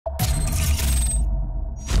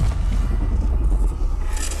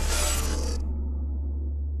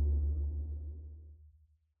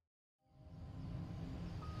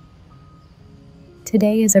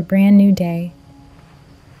Today is a brand new day,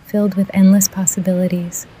 filled with endless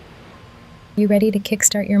possibilities. You ready to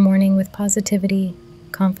kickstart your morning with positivity,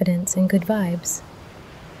 confidence, and good vibes?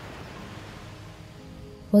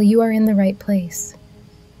 Well, you are in the right place.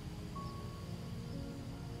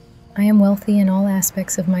 I am wealthy in all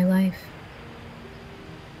aspects of my life.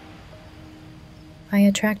 I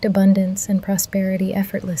attract abundance and prosperity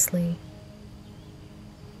effortlessly.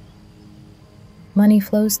 Money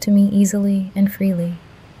flows to me easily and freely.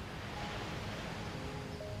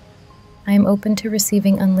 I am open to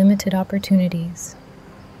receiving unlimited opportunities.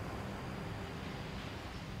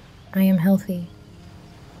 I am healthy.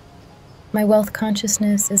 My wealth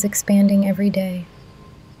consciousness is expanding every day.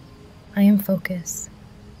 I am focused.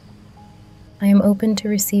 I am open to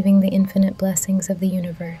receiving the infinite blessings of the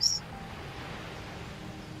universe.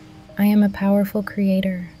 I am a powerful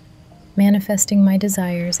creator, manifesting my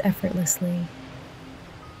desires effortlessly.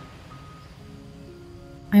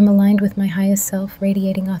 I am aligned with my highest self,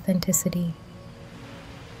 radiating authenticity.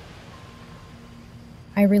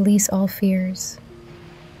 I release all fears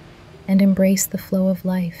and embrace the flow of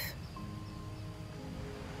life.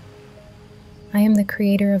 I am the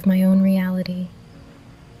creator of my own reality.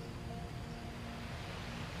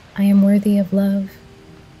 I am worthy of love,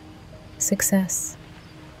 success,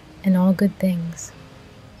 and all good things.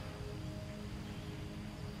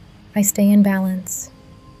 I stay in balance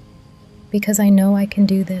because I know I can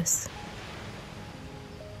do this.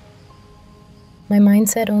 My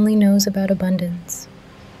mindset only knows about abundance.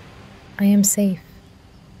 I am safe.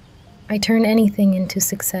 I turn anything into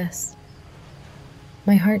success.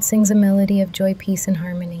 My heart sings a melody of joy, peace, and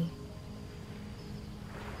harmony.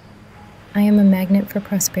 I am a magnet for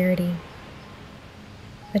prosperity,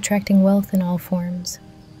 attracting wealth in all forms.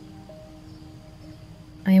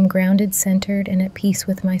 I am grounded, centered, and at peace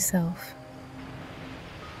with myself.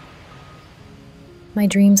 My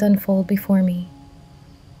dreams unfold before me,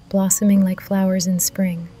 blossoming like flowers in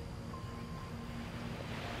spring.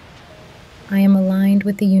 I am aligned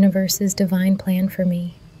with the universe's divine plan for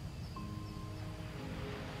me.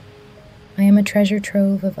 I am a treasure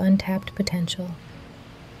trove of untapped potential.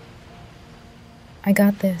 I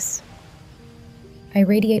got this. I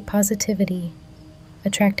radiate positivity,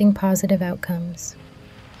 attracting positive outcomes.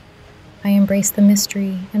 I embrace the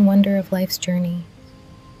mystery and wonder of life's journey.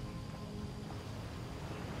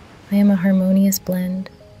 I am a harmonious blend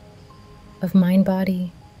of mind,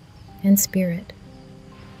 body, and spirit.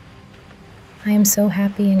 I am so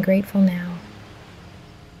happy and grateful now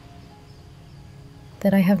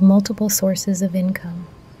that I have multiple sources of income.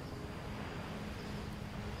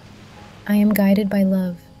 I am guided by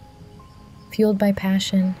love, fueled by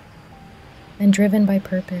passion, and driven by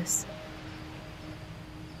purpose.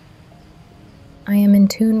 I am in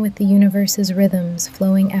tune with the universe's rhythms,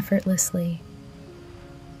 flowing effortlessly.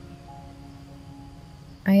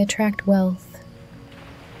 I attract wealth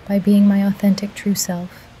by being my authentic true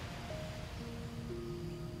self.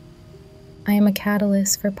 I am a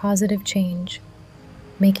catalyst for positive change,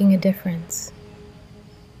 making a difference.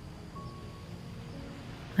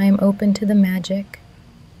 I am open to the magic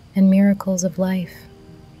and miracles of life.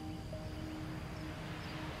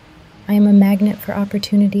 I am a magnet for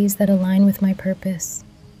opportunities that align with my purpose.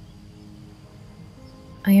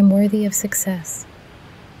 I am worthy of success,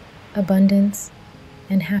 abundance,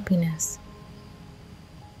 and happiness.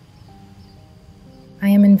 I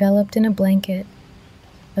am enveloped in a blanket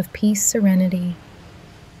of peace, serenity,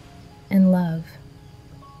 and love.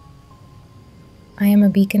 I am a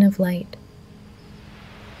beacon of light,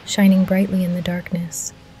 shining brightly in the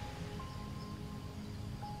darkness.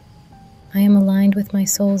 I am aligned with my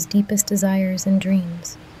soul's deepest desires and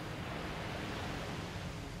dreams.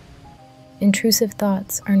 Intrusive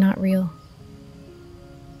thoughts are not real.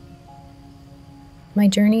 My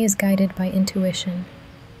journey is guided by intuition,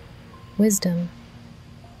 wisdom,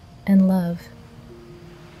 and love.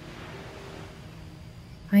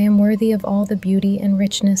 I am worthy of all the beauty and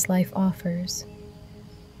richness life offers.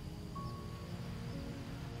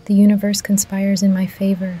 The universe conspires in my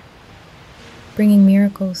favor, bringing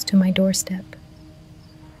miracles to my doorstep.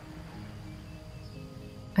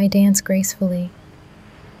 I dance gracefully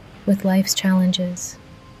with life's challenges,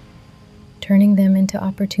 turning them into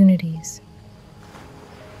opportunities.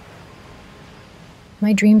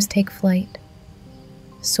 My dreams take flight,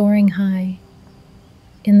 soaring high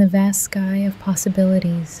in the vast sky of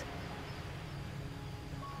possibilities.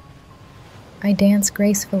 I dance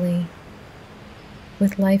gracefully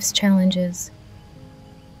with life's challenges,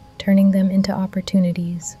 turning them into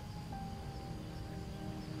opportunities.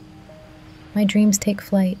 My dreams take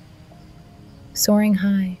flight, soaring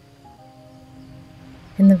high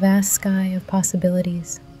in the vast sky of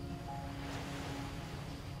possibilities.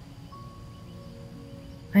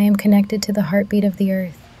 I am connected to the heartbeat of the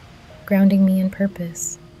earth, grounding me in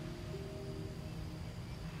purpose.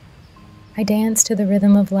 I dance to the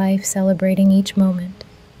rhythm of life, celebrating each moment.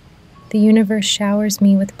 The universe showers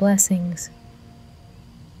me with blessings,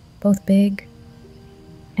 both big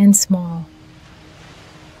and small.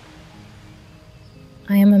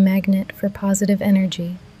 I am a magnet for positive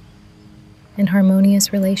energy and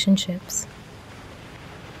harmonious relationships.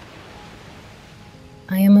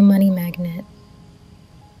 I am a money magnet.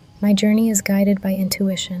 My journey is guided by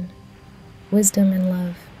intuition, wisdom, and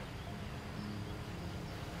love.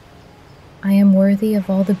 I am worthy of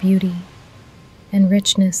all the beauty and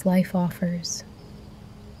richness life offers.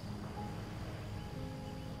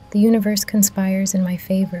 The universe conspires in my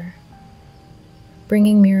favor,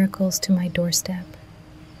 bringing miracles to my doorstep.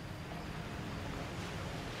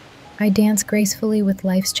 I dance gracefully with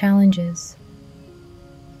life's challenges,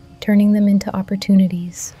 turning them into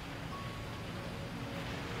opportunities.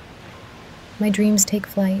 My dreams take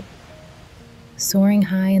flight, soaring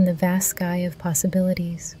high in the vast sky of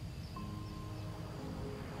possibilities.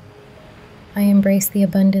 I embrace the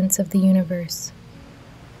abundance of the universe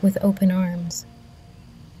with open arms.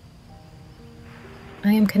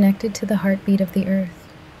 I am connected to the heartbeat of the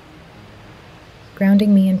earth,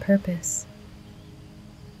 grounding me in purpose.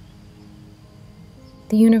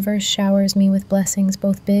 The universe showers me with blessings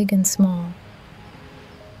both big and small.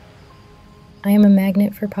 I am a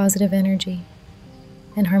magnet for positive energy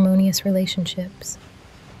and harmonious relationships.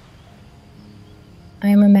 I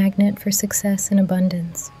am a magnet for success and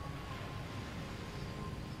abundance.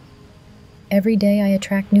 Every day I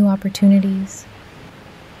attract new opportunities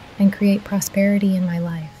and create prosperity in my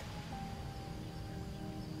life.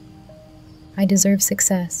 I deserve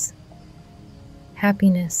success,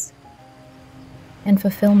 happiness, and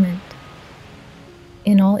fulfillment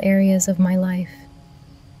in all areas of my life.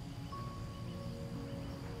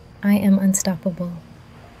 I am unstoppable.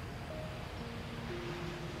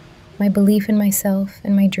 My belief in myself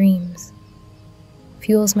and my dreams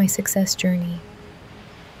fuels my success journey.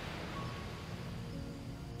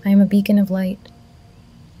 I am a beacon of light,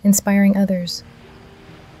 inspiring others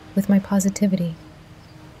with my positivity,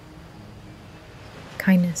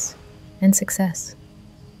 kindness, and success.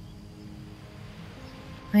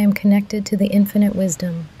 I am connected to the infinite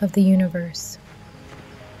wisdom of the universe.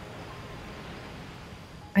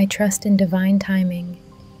 I trust in divine timing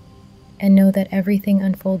and know that everything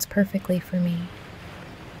unfolds perfectly for me.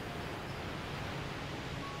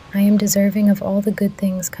 I am deserving of all the good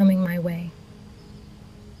things coming my way.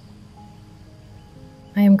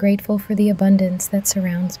 I am grateful for the abundance that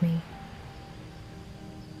surrounds me.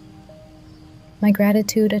 My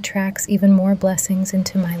gratitude attracts even more blessings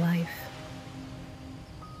into my life.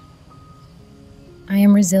 I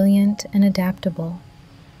am resilient and adaptable.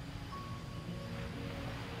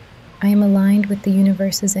 I am aligned with the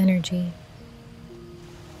universe's energy,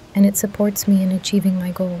 and it supports me in achieving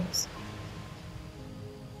my goals.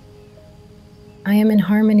 I am in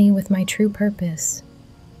harmony with my true purpose.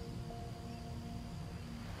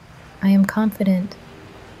 I am confident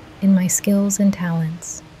in my skills and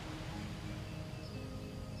talents.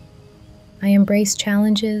 I embrace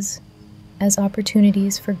challenges as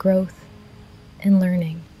opportunities for growth and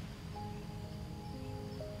learning.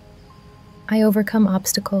 I overcome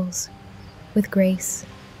obstacles with grace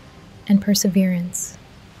and perseverance,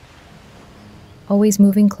 always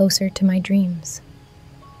moving closer to my dreams.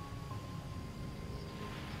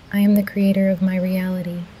 I am the creator of my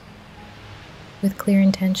reality with clear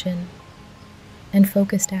intention and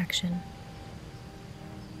focused action.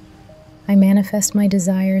 I manifest my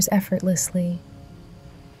desires effortlessly.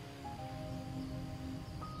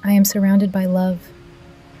 I am surrounded by love,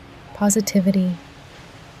 positivity,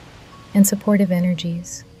 and supportive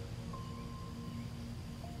energies.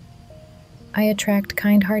 I attract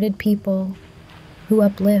kind-hearted people who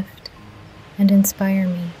uplift and inspire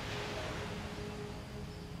me.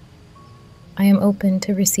 I am open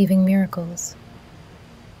to receiving miracles.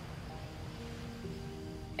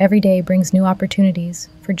 Every day brings new opportunities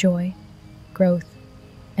for joy, growth,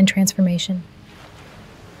 and transformation.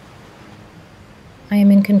 I am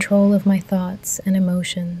in control of my thoughts and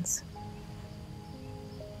emotions.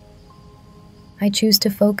 I choose to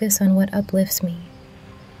focus on what uplifts me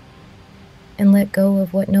and let go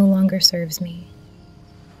of what no longer serves me.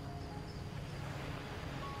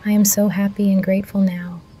 I am so happy and grateful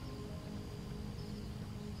now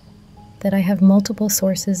that I have multiple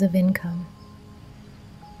sources of income.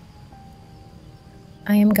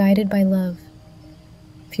 I am guided by love,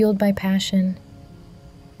 fueled by passion,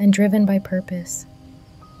 and driven by purpose.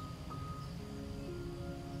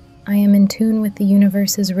 I am in tune with the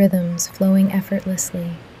universe's rhythms flowing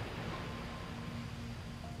effortlessly.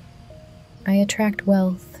 I attract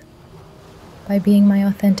wealth by being my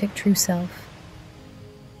authentic true self.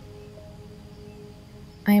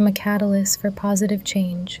 I am a catalyst for positive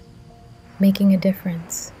change, making a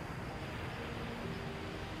difference.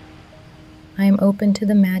 I am open to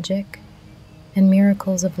the magic and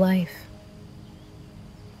miracles of life.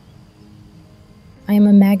 I am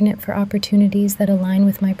a magnet for opportunities that align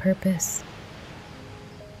with my purpose.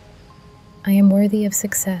 I am worthy of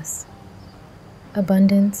success,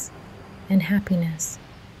 abundance, and happiness.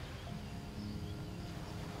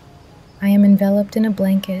 I am enveloped in a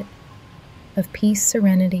blanket of peace,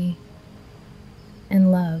 serenity,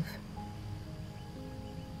 and love.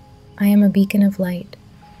 I am a beacon of light,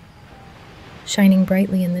 shining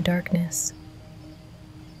brightly in the darkness.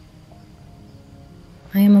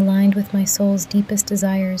 I am aligned with my soul's deepest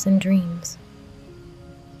desires and dreams.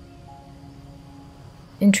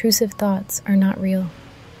 Intrusive thoughts are not real.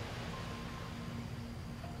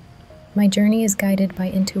 My journey is guided by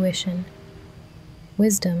intuition,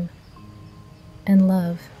 wisdom, and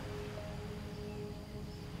love.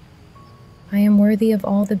 I am worthy of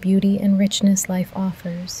all the beauty and richness life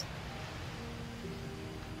offers.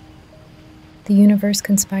 The universe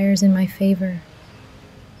conspires in my favor,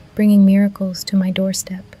 bringing miracles to my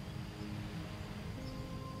doorstep.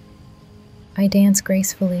 I dance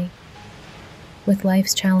gracefully with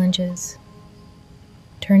life's challenges,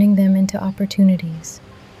 turning them into opportunities.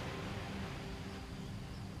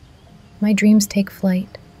 My dreams take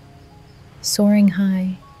flight, soaring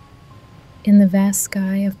high in the vast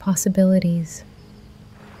sky of possibilities.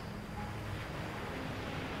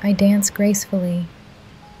 I dance gracefully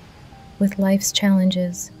with life's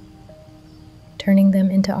challenges, turning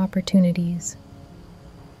them into opportunities.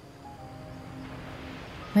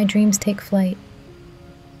 My dreams take flight,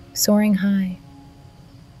 soaring high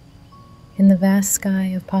in the vast sky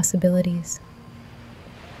of possibilities.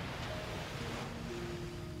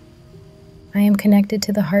 I am connected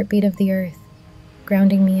to the heartbeat of the earth,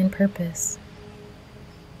 grounding me in purpose.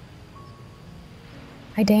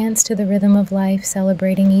 I dance to the rhythm of life,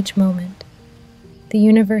 celebrating each moment. The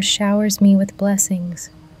universe showers me with blessings,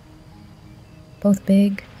 both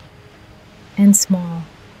big and small.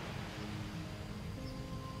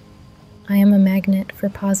 I am a magnet for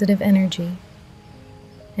positive energy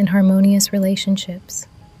and harmonious relationships.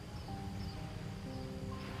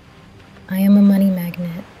 I am a money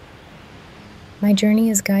magnet. My journey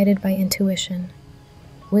is guided by intuition,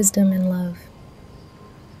 wisdom, and love.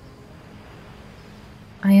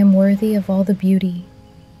 I am worthy of all the beauty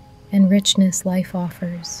and richness life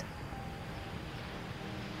offers.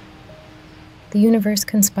 The universe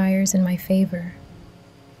conspires in my favor,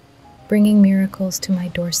 bringing miracles to my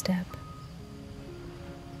doorstep.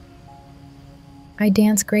 I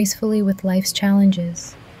dance gracefully with life's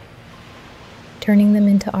challenges, turning them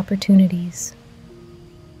into opportunities.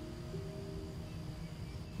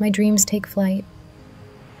 My dreams take flight,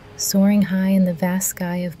 soaring high in the vast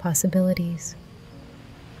sky of possibilities.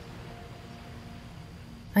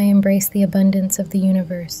 I embrace the abundance of the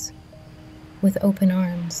universe with open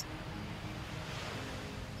arms.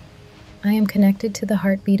 I am connected to the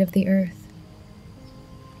heartbeat of the earth,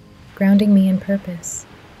 grounding me in purpose.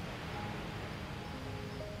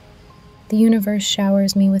 The universe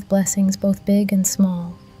showers me with blessings both big and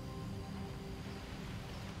small.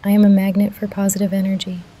 I am a magnet for positive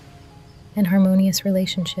energy and harmonious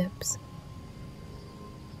relationships.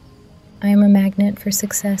 I am a magnet for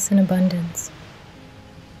success and abundance.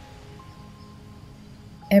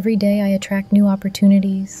 Every day I attract new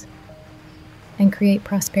opportunities and create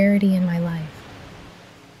prosperity in my life.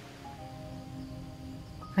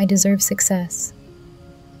 I deserve success,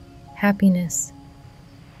 happiness,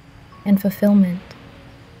 and fulfillment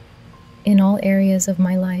in all areas of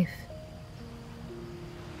my life.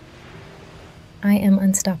 I am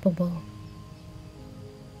unstoppable.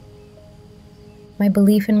 My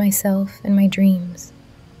belief in myself and my dreams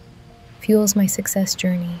fuels my success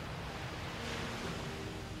journey.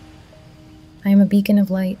 I am a beacon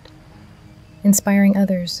of light, inspiring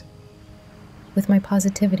others with my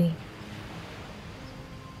positivity,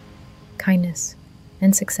 kindness,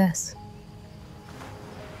 and success.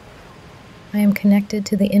 I am connected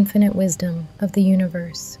to the infinite wisdom of the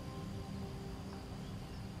universe.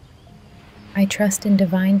 I trust in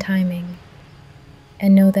divine timing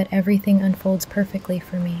and know that everything unfolds perfectly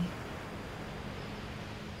for me.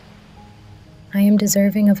 I am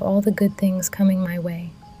deserving of all the good things coming my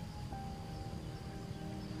way.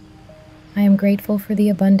 I am grateful for the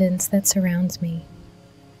abundance that surrounds me.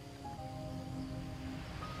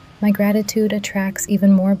 My gratitude attracts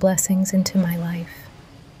even more blessings into my life.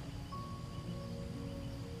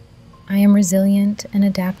 I am resilient and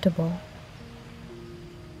adaptable.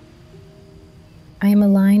 I am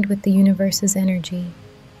aligned with the universe's energy,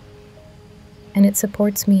 and it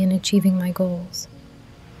supports me in achieving my goals.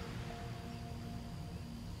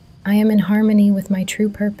 I am in harmony with my true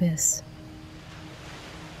purpose.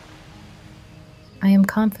 I am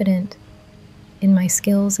confident in my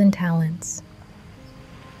skills and talents.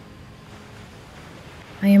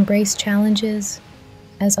 I embrace challenges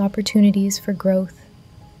as opportunities for growth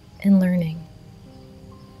and learning.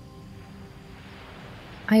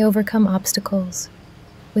 I overcome obstacles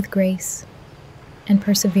with grace and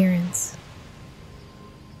perseverance,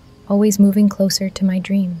 always moving closer to my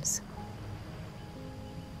dreams.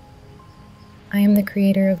 I am the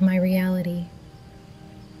creator of my reality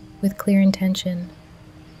with clear intention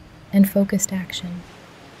and focused action.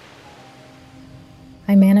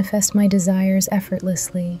 I manifest my desires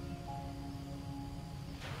effortlessly.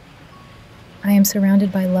 I am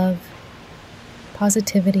surrounded by love,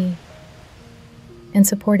 positivity, and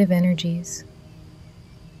supportive energies.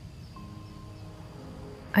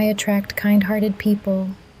 I attract kind-hearted people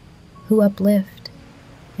who uplift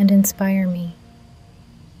and inspire me.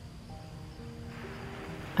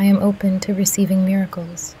 I am open to receiving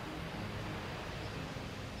miracles.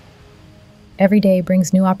 Every day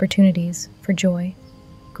brings new opportunities for joy,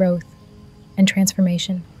 growth, and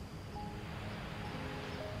transformation.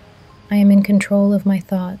 I am in control of my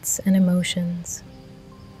thoughts and emotions.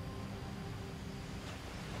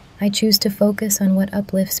 I choose to focus on what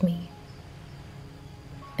uplifts me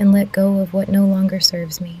and let go of what no longer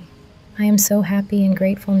serves me. I am so happy and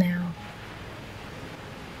grateful now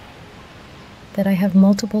that I have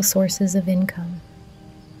multiple sources of income.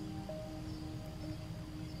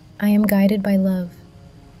 I am guided by love,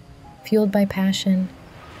 fueled by passion,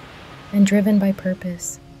 and driven by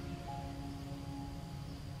purpose.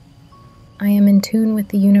 I am in tune with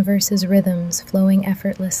the universe's rhythms, flowing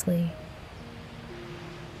effortlessly.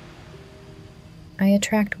 I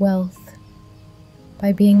attract wealth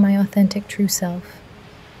by being my authentic true self.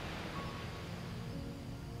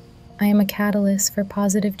 I am a catalyst for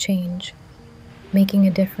positive change, making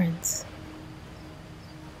a difference.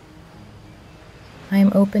 I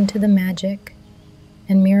am open to the magic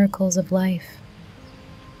and miracles of life.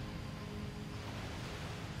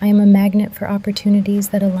 I am a magnet for opportunities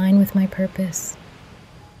that align with my purpose.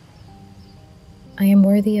 I am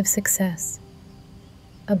worthy of success,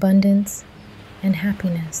 abundance, and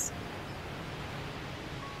happiness.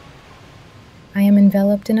 I am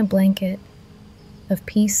enveloped in a blanket of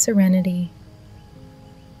peace, serenity,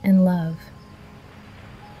 and love.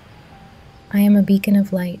 I am a beacon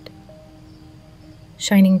of light,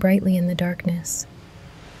 shining brightly in the darkness.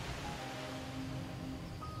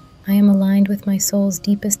 I am aligned with my soul's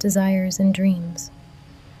deepest desires and dreams.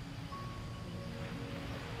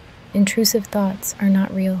 Intrusive thoughts are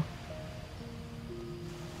not real.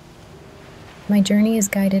 My journey is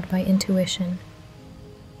guided by intuition,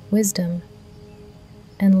 wisdom,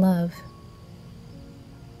 and love.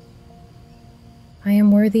 I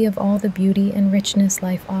am worthy of all the beauty and richness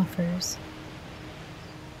life offers.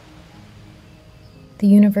 The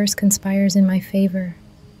universe conspires in my favor,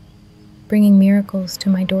 bringing miracles to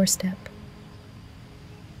my doorstep.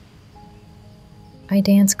 I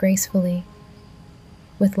dance gracefully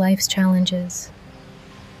with life's challenges,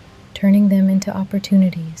 turning them into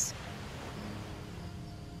opportunities.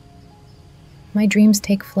 My dreams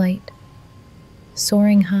take flight,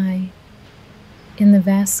 soaring high in the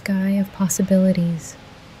vast sky of possibilities.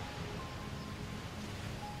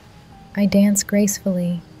 I dance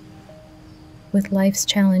gracefully with life's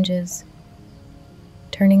challenges,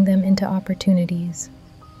 turning them into opportunities.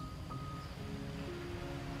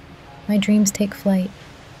 My dreams take flight,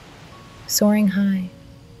 soaring high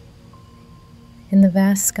in the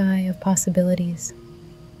vast sky of possibilities.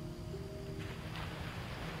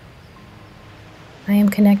 I am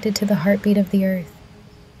connected to the heartbeat of the earth,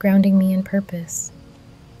 grounding me in purpose.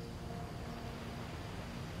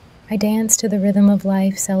 I dance to the rhythm of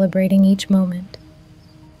life, celebrating each moment.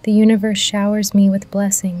 The universe showers me with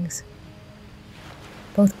blessings,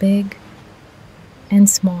 both big and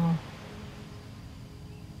small.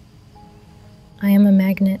 I am a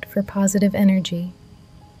magnet for positive energy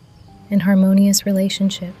and harmonious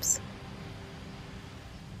relationships.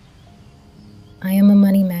 I am a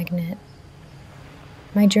money magnet.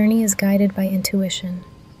 My journey is guided by intuition,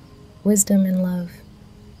 wisdom, and love.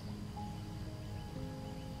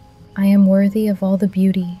 I am worthy of all the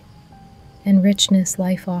beauty and richness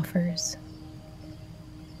life offers.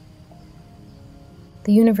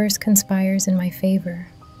 The universe conspires in my favor,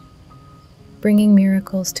 bringing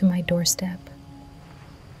miracles to my doorstep.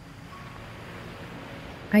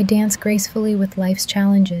 I dance gracefully with life's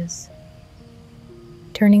challenges,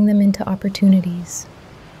 turning them into opportunities.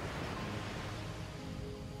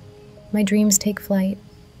 My dreams take flight,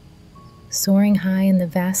 soaring high in the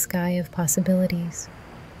vast sky of possibilities.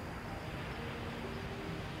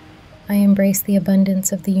 I embrace the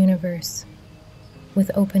abundance of the universe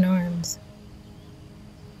with open arms.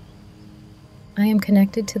 I am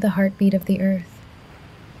connected to the heartbeat of the earth,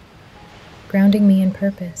 grounding me in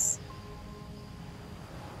purpose.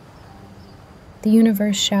 The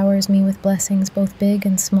universe showers me with blessings both big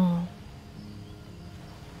and small.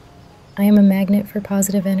 I am a magnet for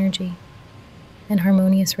positive energy and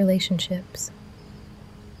harmonious relationships.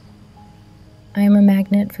 I am a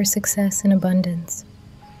magnet for success and abundance.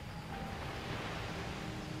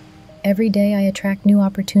 Every day I attract new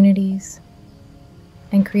opportunities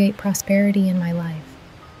and create prosperity in my life.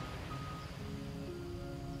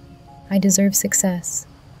 I deserve success,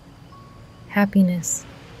 happiness,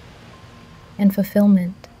 and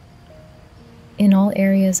fulfillment in all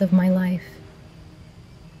areas of my life.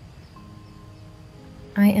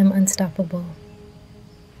 I am unstoppable.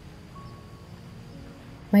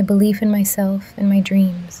 My belief in myself and my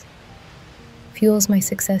dreams fuels my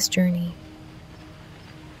success journey.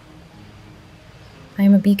 I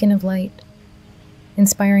am a beacon of light,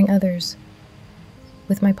 inspiring others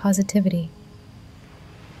with my positivity,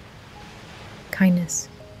 kindness,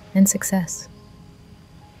 and success.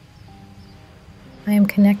 I am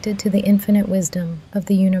connected to the infinite wisdom of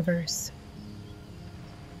the universe.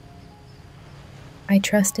 I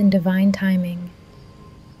trust in divine timing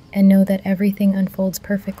and know that everything unfolds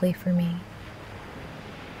perfectly for me.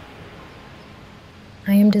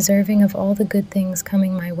 I am deserving of all the good things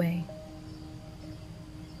coming my way.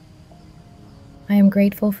 I am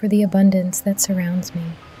grateful for the abundance that surrounds me.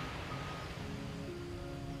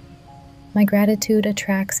 My gratitude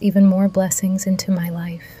attracts even more blessings into my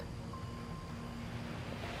life.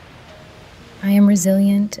 I am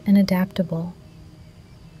resilient and adaptable.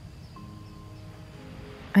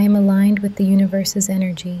 I am aligned with the universe's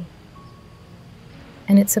energy,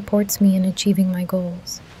 and it supports me in achieving my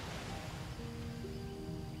goals.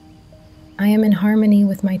 I am in harmony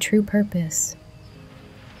with my true purpose.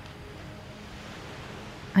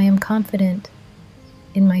 I am confident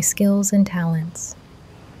in my skills and talents.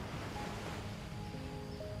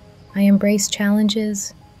 I embrace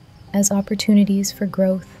challenges as opportunities for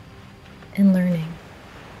growth and learning.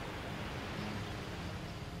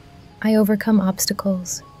 I overcome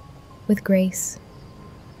obstacles with grace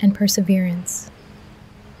and perseverance,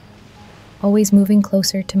 always moving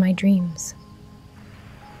closer to my dreams.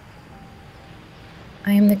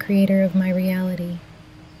 I am the creator of my reality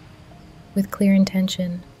with clear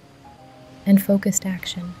intention and focused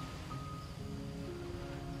action.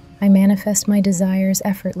 I manifest my desires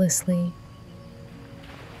effortlessly.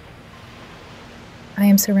 I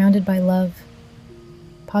am surrounded by love,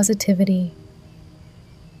 positivity,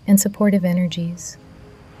 and supportive energies.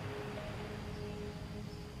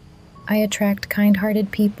 I attract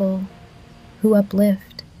kind-hearted people who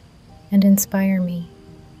uplift and inspire me.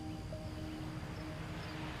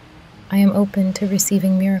 I am open to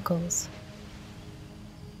receiving miracles.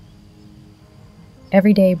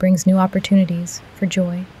 Every day brings new opportunities for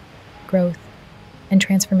joy, growth, and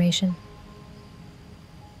transformation.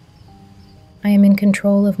 I am in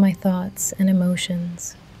control of my thoughts and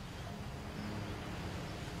emotions.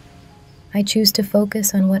 I choose to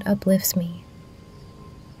focus on what uplifts me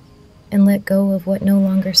and let go of what no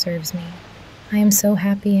longer serves me. I am so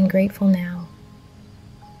happy and grateful now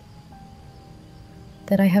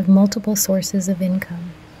that I have multiple sources of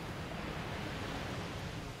income.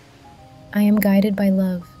 I am guided by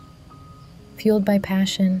love, fueled by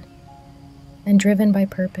passion, and driven by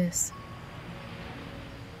purpose.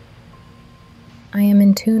 I am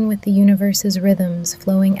in tune with the universe's rhythms,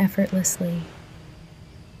 flowing effortlessly.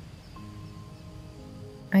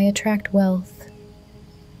 I attract wealth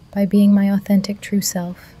by being my authentic true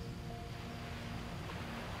self.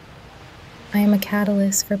 I am a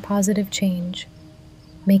catalyst for positive change,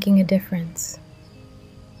 making a difference.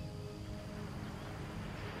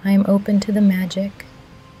 I am open to the magic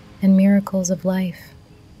and miracles of life.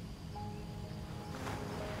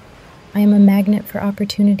 I am a magnet for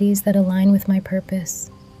opportunities that align with my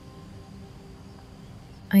purpose.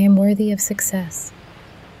 I am worthy of success,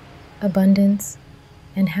 abundance,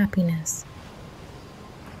 and happiness.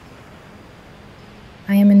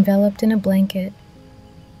 I am enveloped in a blanket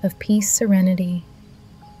of peace, serenity,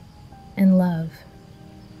 and love.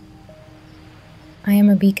 I am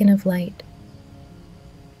a beacon of light,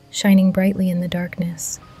 shining brightly in the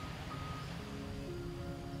darkness.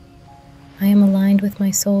 I am aligned with my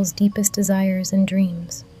soul's deepest desires and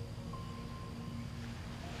dreams.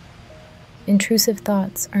 Intrusive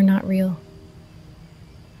thoughts are not real.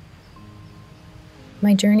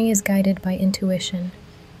 My journey is guided by intuition,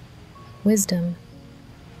 wisdom,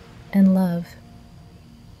 and love.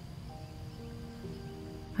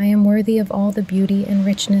 I am worthy of all the beauty and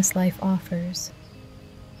richness life offers.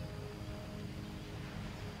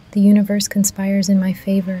 The universe conspires in my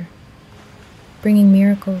favor, bringing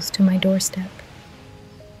miracles to my doorstep.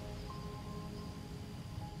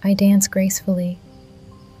 I dance gracefully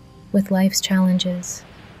with life's challenges,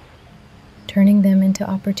 turning them into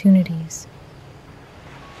opportunities.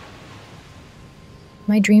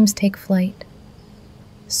 My dreams take flight,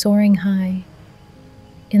 soaring high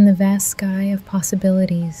in the vast sky of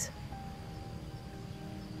possibilities.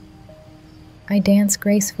 I dance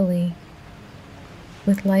gracefully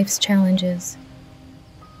with life's challenges,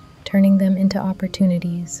 turning them into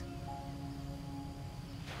opportunities.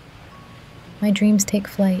 My dreams take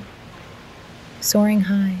flight, soaring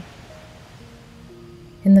high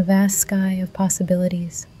in the vast sky of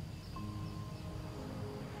possibilities.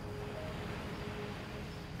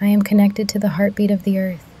 I am connected to the heartbeat of the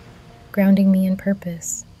earth, grounding me in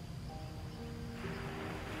purpose.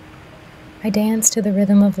 I dance to the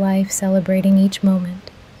rhythm of life, celebrating each moment.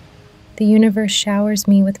 The universe showers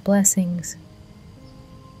me with blessings,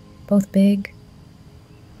 both big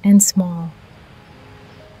and small.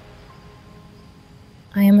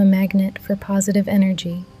 I am a magnet for positive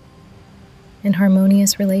energy and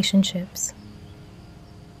harmonious relationships.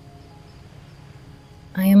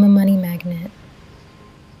 I am a money magnet.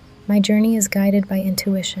 My journey is guided by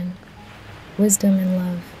intuition, wisdom, and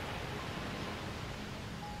love.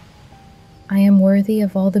 I am worthy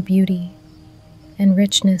of all the beauty and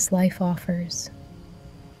richness life offers.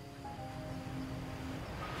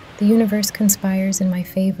 The universe conspires in my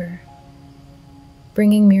favor,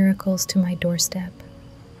 bringing miracles to my doorstep.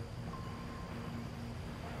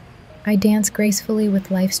 I dance gracefully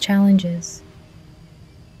with life's challenges,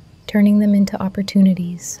 turning them into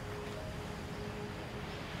opportunities.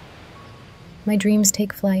 My dreams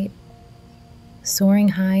take flight, soaring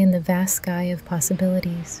high in the vast sky of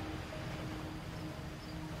possibilities.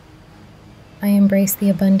 I embrace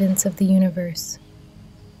the abundance of the universe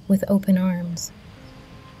with open arms.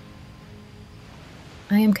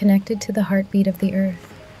 I am connected to the heartbeat of the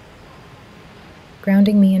earth,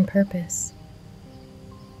 grounding me in purpose.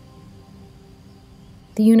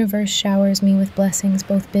 The universe showers me with blessings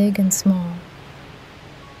both big and small.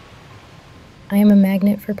 I am a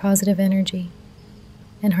magnet for positive energy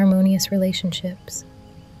and harmonious relationships.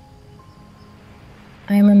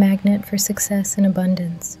 I am a magnet for success and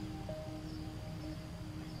abundance.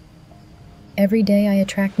 Every day I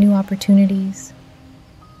attract new opportunities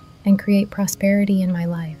and create prosperity in my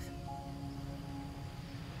life.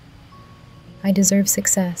 I deserve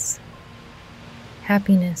success,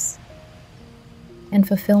 happiness, and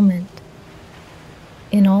fulfillment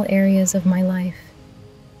in all areas of my life.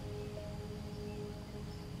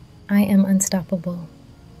 I am unstoppable.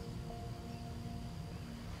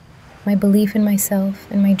 My belief in myself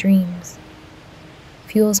and my dreams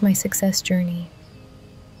fuels my success journey.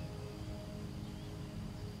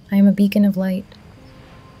 I am a beacon of light,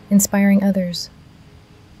 inspiring others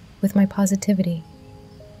with my positivity,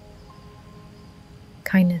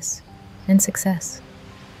 kindness, and success.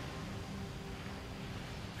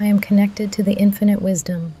 I am connected to the infinite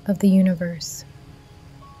wisdom of the universe.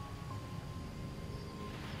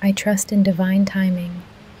 I trust in divine timing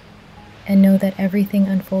and know that everything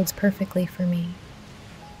unfolds perfectly for me.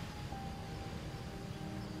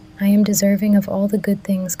 I am deserving of all the good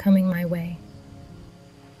things coming my way.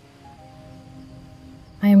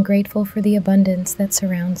 I am grateful for the abundance that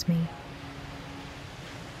surrounds me.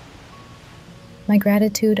 My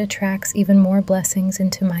gratitude attracts even more blessings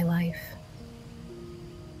into my life.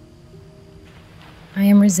 I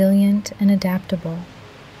am resilient and adaptable.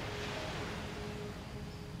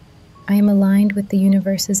 I am aligned with the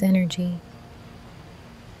universe's energy,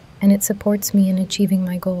 and it supports me in achieving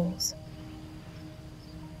my goals.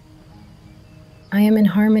 I am in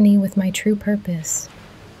harmony with my true purpose.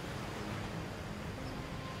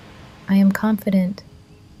 I am confident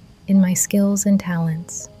in my skills and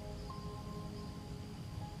talents.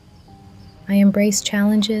 I embrace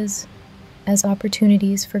challenges as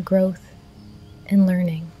opportunities for growth and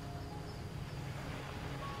learning.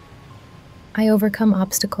 I overcome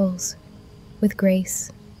obstacles with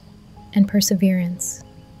grace and perseverance,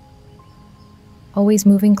 always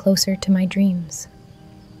moving closer to my dreams.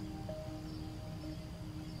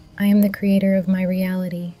 I am the creator of my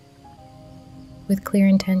reality with clear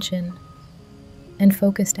intention and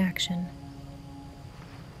focused action.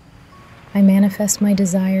 I manifest my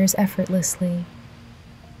desires effortlessly.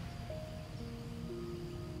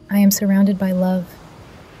 I am surrounded by love,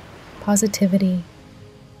 positivity,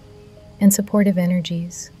 and supportive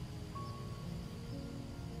energies.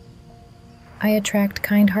 I attract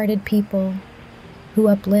kind-hearted people who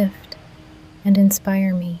uplift and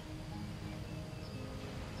inspire me.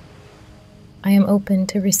 I am open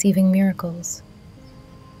to receiving miracles.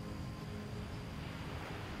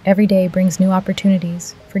 Every day brings new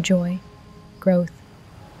opportunities for joy, growth,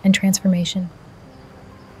 and transformation.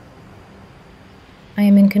 I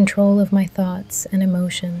am in control of my thoughts and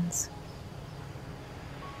emotions.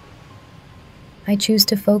 I choose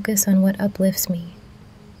to focus on what uplifts me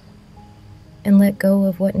and let go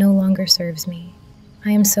of what no longer serves me.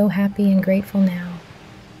 I am so happy and grateful now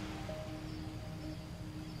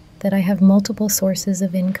that I have multiple sources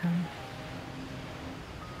of income.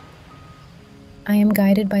 I am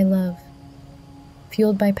guided by love,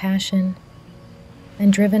 fueled by passion,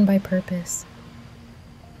 and driven by purpose.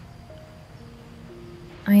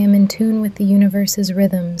 I am in tune with the universe's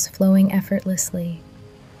rhythms, flowing effortlessly.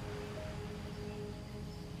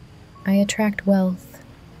 I attract wealth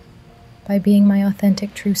by being my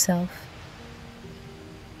authentic true self.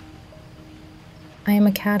 I am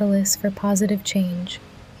a catalyst for positive change,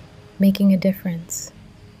 making a difference.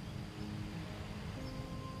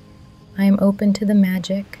 I am open to the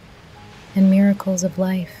magic and miracles of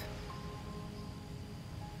life.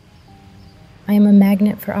 I am a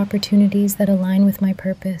magnet for opportunities that align with my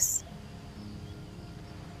purpose.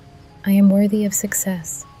 I am worthy of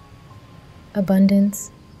success,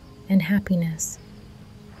 abundance, and happiness.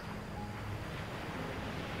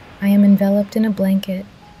 I am enveloped in a blanket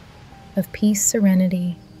of peace,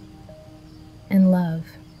 serenity, and love.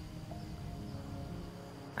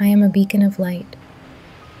 I am a beacon of light,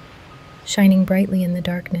 shining brightly in the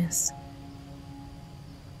darkness.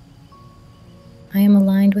 I am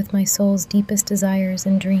aligned with my soul's deepest desires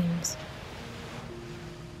and dreams.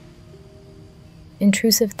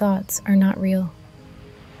 Intrusive thoughts are not real.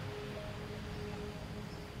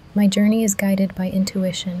 My journey is guided by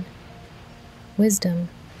intuition, wisdom,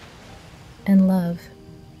 and love.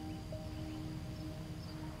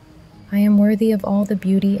 I am worthy of all the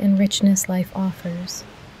beauty and richness life offers.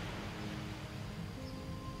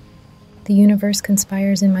 The universe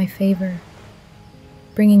conspires in my favor,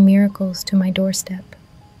 bringing miracles to my doorstep.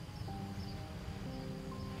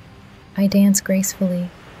 I dance gracefully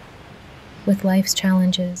with life's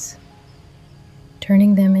challenges,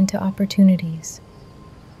 turning them into opportunities.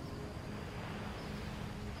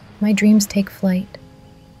 My dreams take flight,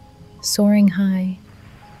 soaring high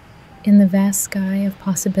in the vast sky of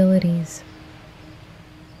possibilities.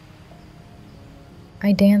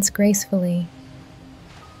 I dance gracefully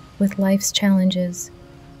with life's challenges,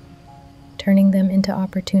 turning them into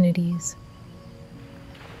opportunities.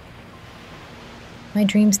 My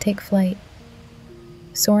dreams take flight,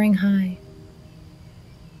 soaring high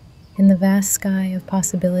in the vast sky of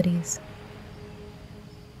possibilities.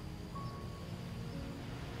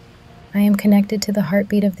 I am connected to the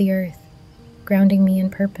heartbeat of the earth, grounding me in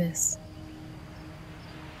purpose.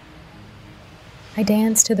 I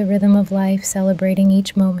dance to the rhythm of life, celebrating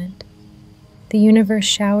each moment. The universe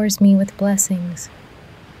showers me with blessings,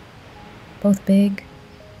 both big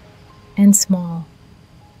and small.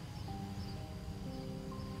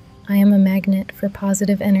 I am a magnet for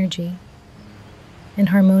positive energy and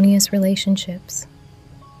harmonious relationships.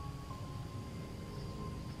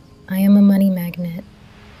 I am a money magnet.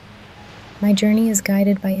 My journey is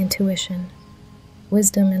guided by intuition,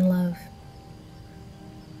 wisdom, and love.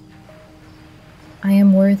 I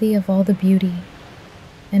am worthy of all the beauty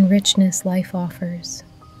and richness life offers.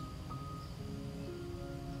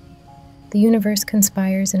 The universe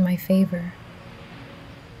conspires in my favor,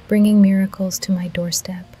 bringing miracles to my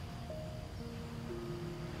doorstep.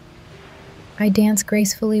 I dance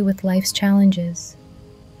gracefully with life's challenges,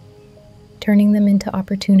 turning them into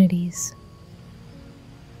opportunities.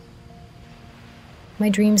 My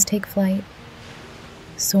dreams take flight,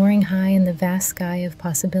 soaring high in the vast sky of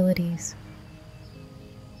possibilities.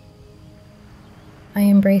 I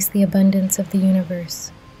embrace the abundance of the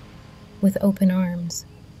universe with open arms.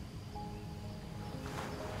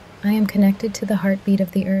 I am connected to the heartbeat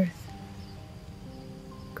of the earth,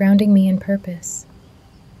 grounding me in purpose.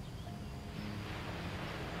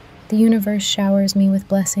 The universe showers me with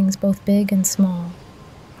blessings both big and small.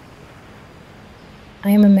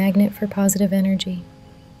 I am a magnet for positive energy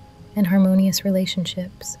and harmonious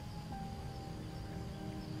relationships.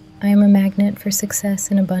 I am a magnet for success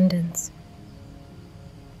and abundance.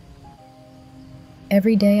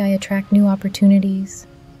 Every day I attract new opportunities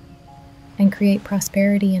and create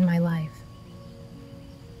prosperity in my life.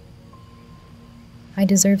 I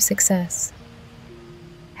deserve success,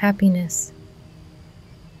 happiness,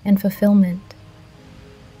 and fulfillment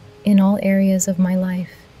in all areas of my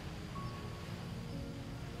life.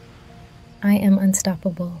 I am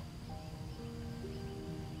unstoppable.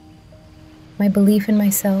 My belief in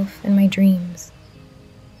myself and my dreams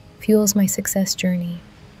fuels my success journey.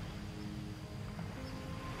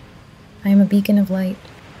 I am a beacon of light,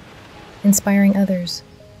 inspiring others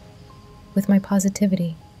with my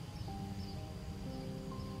positivity,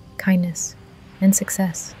 kindness, and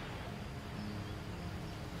success.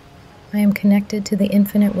 I am connected to the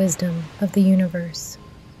infinite wisdom of the universe.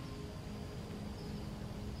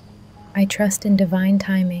 I trust in divine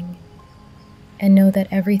timing and know that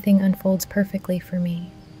everything unfolds perfectly for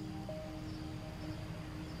me.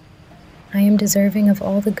 I am deserving of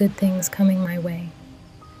all the good things coming my way.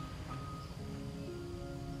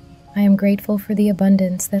 I am grateful for the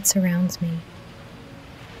abundance that surrounds me.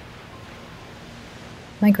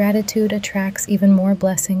 My gratitude attracts even more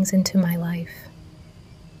blessings into my life.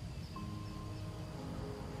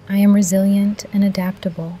 I am resilient and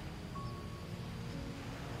adaptable.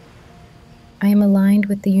 I am aligned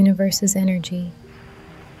with the universe's energy,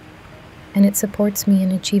 and it supports me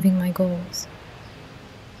in achieving my goals.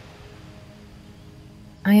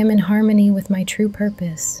 I am in harmony with my true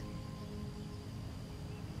purpose.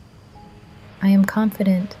 I am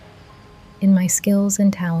confident in my skills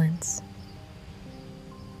and talents.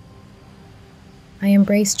 I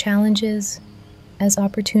embrace challenges as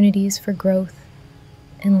opportunities for growth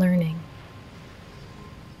and learning.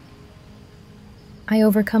 I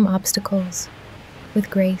overcome obstacles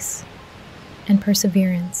with grace and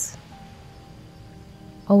perseverance,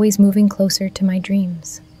 always moving closer to my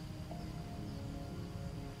dreams.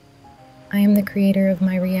 I am the creator of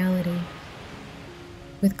my reality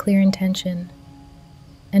with clear intention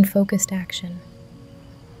and focused action.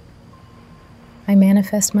 I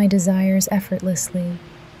manifest my desires effortlessly.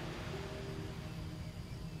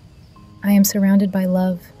 I am surrounded by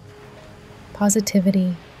love,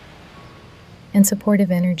 positivity, and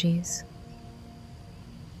supportive energies.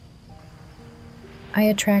 I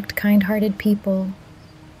attract kind-hearted people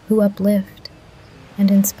who uplift and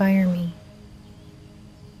inspire me.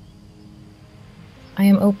 I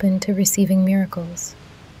am open to receiving miracles.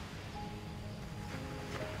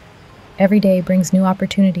 Every day brings new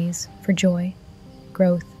opportunities for joy,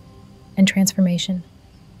 growth, and transformation.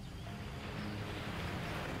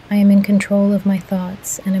 I am in control of my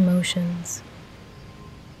thoughts and emotions.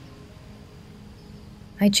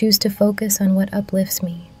 I choose to focus on what uplifts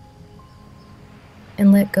me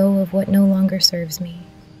and let go of what no longer serves me.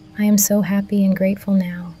 I am so happy and grateful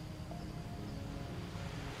now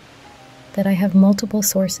that I have multiple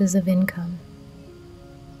sources of income.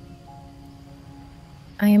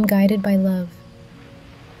 I am guided by love,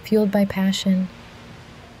 fueled by passion,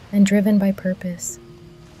 and driven by purpose.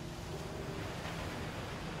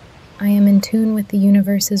 I am in tune with the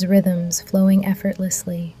universe's rhythms, flowing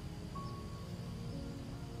effortlessly.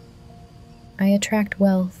 I attract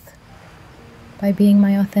wealth by being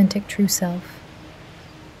my authentic true self.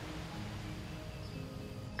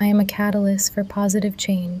 I am a catalyst for positive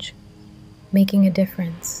change, making a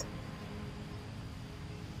difference.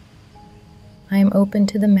 I am open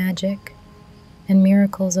to the magic and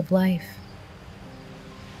miracles of life.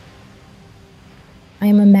 I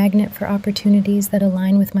am a magnet for opportunities that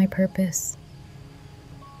align with my purpose.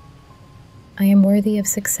 I am worthy of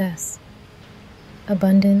success,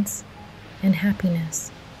 abundance, and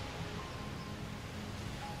happiness.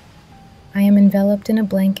 I am enveloped in a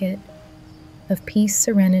blanket of peace,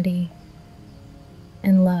 serenity,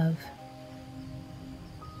 and love.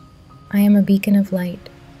 I am a beacon of light,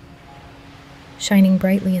 shining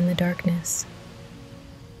brightly in the darkness.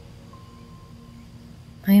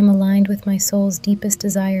 I am aligned with my soul's deepest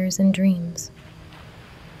desires and dreams.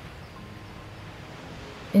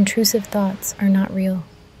 Intrusive thoughts are not real.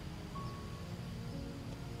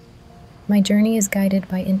 My journey is guided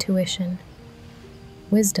by intuition,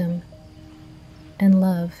 wisdom, and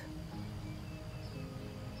love.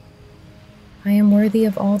 I am worthy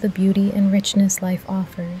of all the beauty and richness life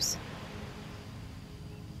offers.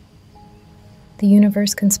 The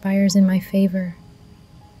universe conspires in my favor,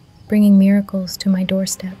 bringing miracles to my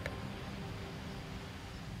doorstep.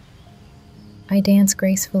 I dance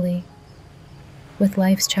gracefully with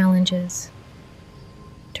life's challenges,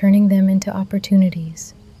 turning them into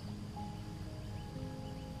opportunities.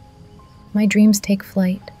 My dreams take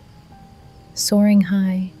flight, soaring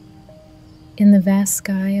high in the vast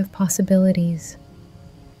sky of possibilities.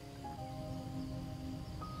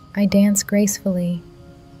 I dance gracefully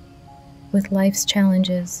with life's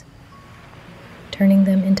challenges, turning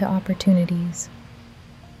them into opportunities.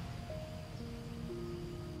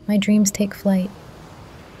 My dreams take flight,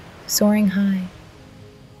 soaring high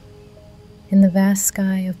in the vast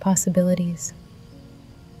sky of possibilities.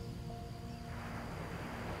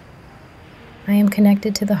 I am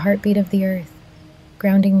connected to the heartbeat of the earth,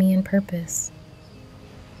 grounding me in purpose.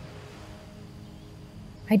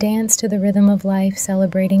 I dance to the rhythm of life,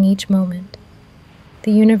 celebrating each moment.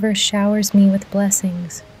 The universe showers me with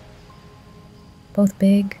blessings, both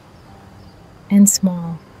big and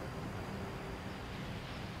small.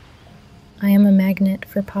 I am a magnet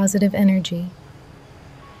for positive energy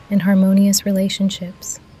and harmonious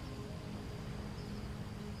relationships.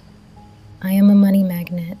 I am a money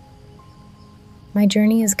magnet. My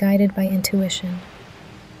journey is guided by intuition,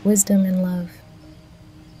 wisdom, and love.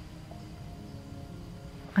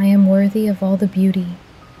 I am worthy of all the beauty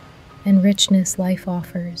and richness life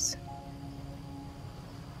offers.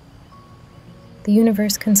 The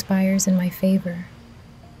universe conspires in my favor,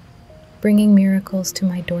 bringing miracles to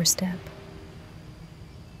my doorstep.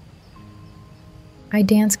 I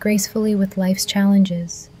dance gracefully with life's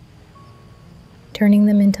challenges, turning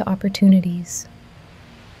them into opportunities.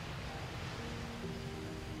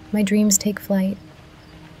 My dreams take flight,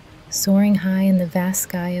 soaring high in the vast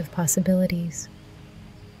sky of possibilities.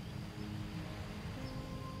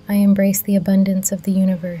 I embrace the abundance of the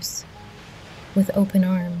universe with open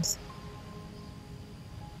arms.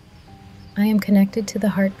 I am connected to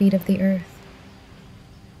the heartbeat of the earth,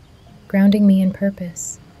 grounding me in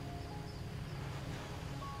purpose.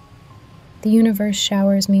 The universe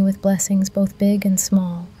showers me with blessings both big and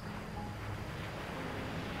small.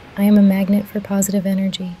 I am a magnet for positive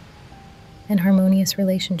energy and harmonious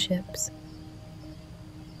relationships.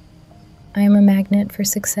 I am a magnet for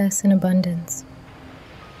success and abundance.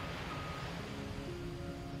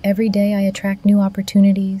 Every day I attract new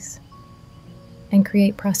opportunities and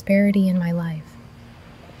create prosperity in my life.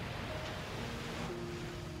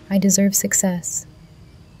 I deserve success,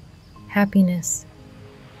 happiness,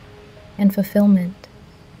 and fulfillment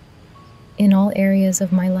in all areas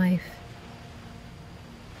of my life.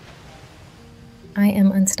 I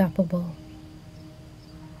am unstoppable.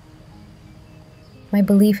 My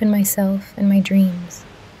belief in myself and my dreams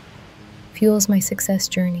fuels my success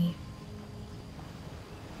journey.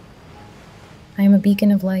 I am a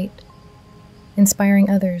beacon of light,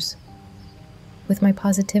 inspiring others with my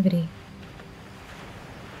positivity,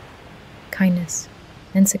 kindness,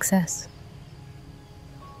 and success.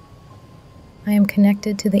 I am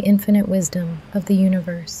connected to the infinite wisdom of the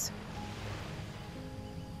universe.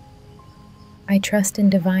 I trust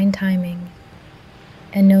in divine timing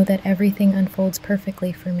and know that everything unfolds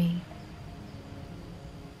perfectly for me.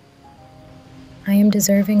 I am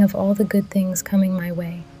deserving of all the good things coming my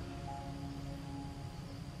way.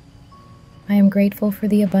 I am grateful for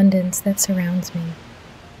the abundance that surrounds me.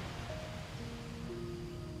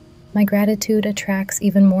 My gratitude attracts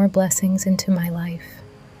even more blessings into my life.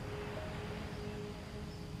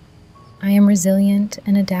 I am resilient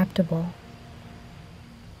and adaptable.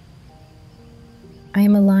 I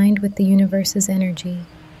am aligned with the universe's energy,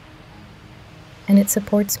 and it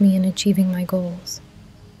supports me in achieving my goals.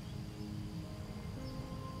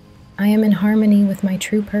 I am in harmony with my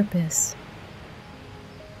true purpose.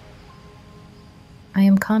 I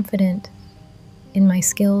am confident in my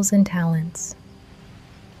skills and talents.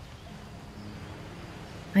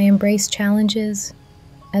 I embrace challenges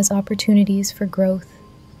as opportunities for growth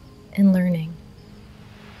and learning.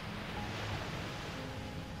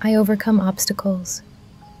 I overcome obstacles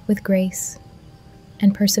with grace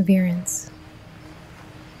and perseverance,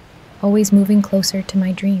 always moving closer to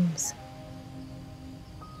my dreams.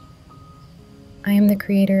 I am the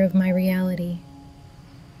creator of my reality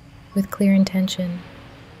with clear intention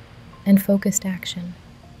and focused action.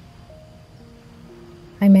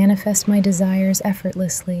 I manifest my desires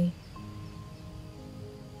effortlessly.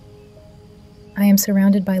 I am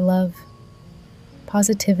surrounded by love,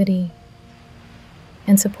 positivity,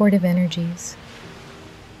 and supportive energies.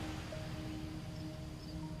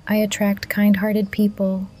 I attract kind-hearted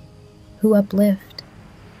people who uplift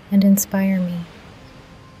and inspire me.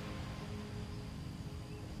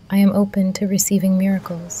 I am open to receiving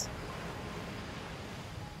miracles.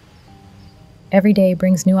 Every day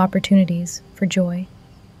brings new opportunities for joy,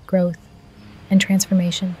 growth, and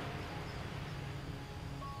transformation.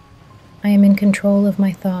 I am in control of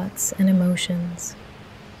my thoughts and emotions.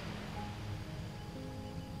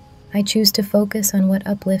 I choose to focus on what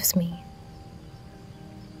uplifts me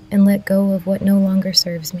and let go of what no longer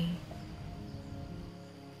serves me.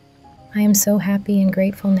 I am so happy and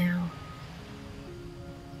grateful now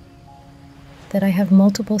that I have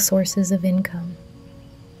multiple sources of income.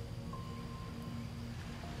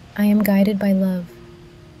 I am guided by love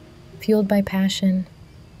fueled by passion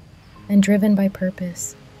and driven by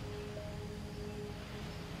purpose.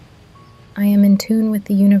 I am in tune with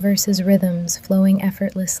the universe's rhythms flowing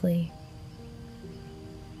effortlessly.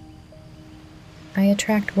 I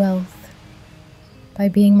attract wealth by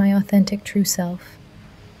being my authentic true self.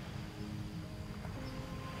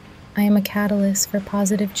 I am a catalyst for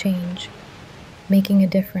positive change, making a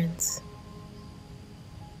difference.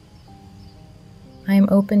 I am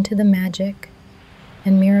open to the magic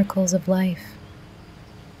and miracles of life.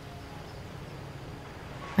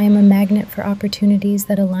 I am a magnet for opportunities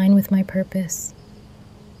that align with my purpose.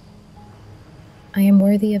 I am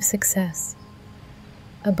worthy of success,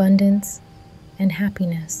 abundance, and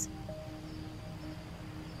happiness.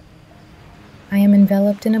 I am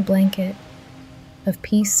enveloped in a blanket of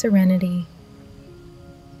peace, serenity,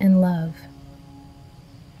 and love.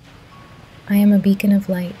 I am a beacon of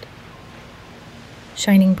light,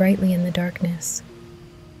 shining brightly in the darkness.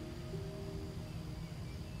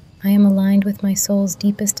 I am aligned with my soul's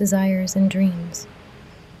deepest desires and dreams.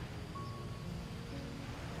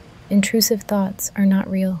 Intrusive thoughts are not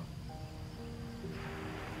real.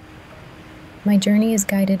 My journey is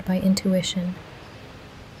guided by intuition,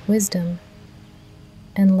 wisdom,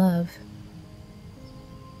 and love.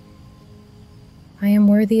 I am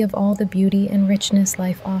worthy of all the beauty and richness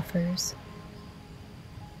life offers.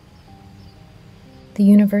 The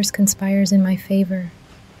universe conspires in my favor,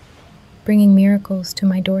 bringing miracles to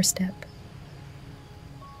my doorstep.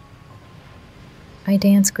 I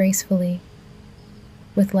dance gracefully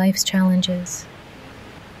with life's challenges,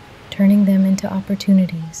 turning them into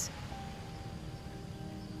opportunities.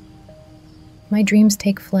 My dreams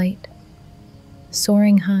take flight,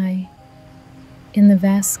 soaring high in the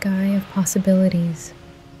vast sky of possibilities.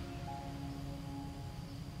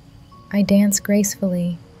 I dance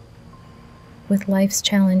gracefully with life's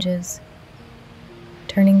challenges,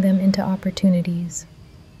 turning them into opportunities.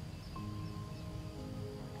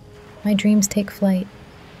 My dreams take flight,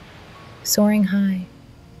 soaring high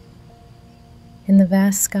in the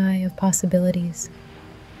vast sky of possibilities.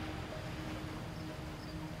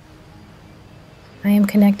 I am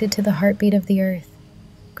connected to the heartbeat of the earth,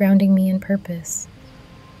 grounding me in purpose.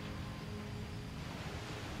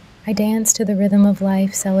 I dance to the rhythm of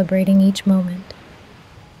life, celebrating each moment.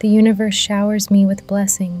 The universe showers me with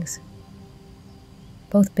blessings,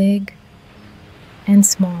 both big and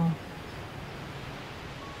small.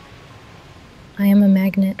 I am a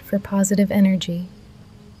magnet for positive energy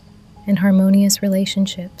and harmonious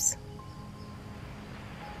relationships.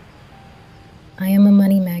 I am a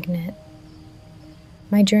money magnet.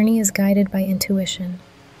 My journey is guided by intuition,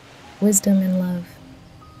 wisdom, and love.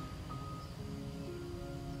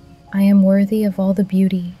 I am worthy of all the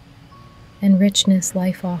beauty and richness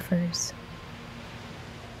life offers.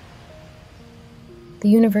 The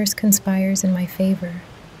universe conspires in my favor,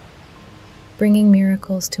 bringing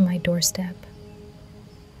miracles to my doorstep.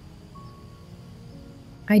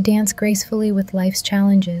 I dance gracefully with life's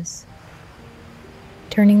challenges,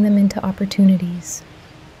 turning them into opportunities.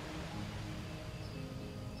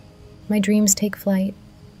 My dreams take flight,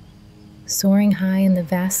 soaring high in the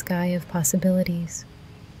vast sky of possibilities.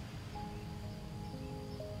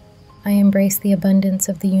 I embrace the abundance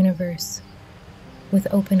of the universe with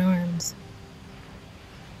open arms.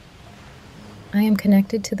 I am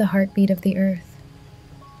connected to the heartbeat of the earth,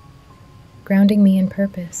 grounding me in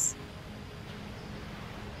purpose.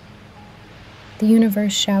 The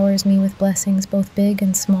universe showers me with blessings both big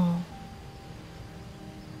and small.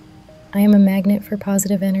 I am a magnet for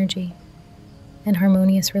positive energy and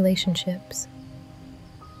harmonious relationships.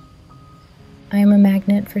 I am a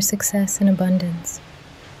magnet for success and abundance.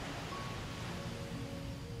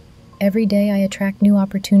 Every day I attract new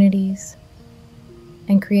opportunities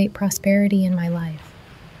and create prosperity in my life.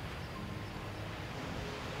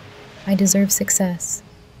 I deserve success,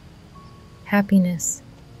 happiness,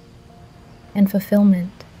 and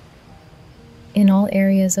fulfillment in all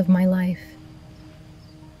areas of my life.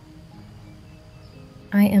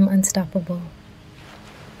 I am unstoppable.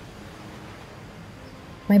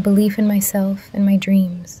 My belief in myself and my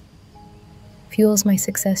dreams fuels my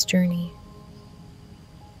success journey.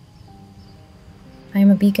 I am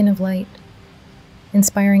a beacon of light,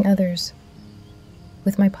 inspiring others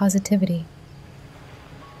with my positivity,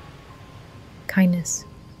 kindness,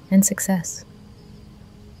 and success.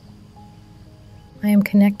 I am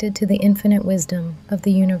connected to the infinite wisdom of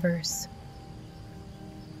the universe.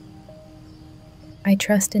 I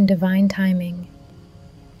trust in divine timing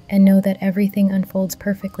and know that everything unfolds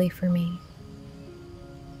perfectly for me.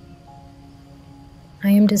 I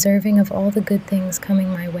am deserving of all the good things coming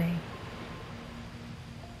my way.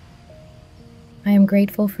 I am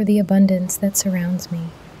grateful for the abundance that surrounds me.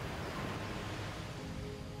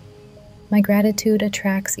 My gratitude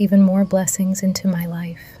attracts even more blessings into my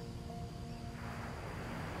life.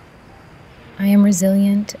 I am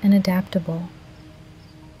resilient and adaptable.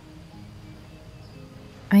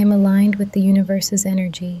 I am aligned with the universe's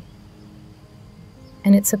energy,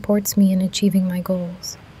 and it supports me in achieving my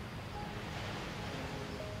goals.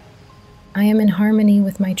 I am in harmony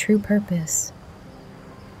with my true purpose.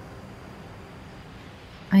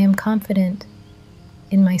 I am confident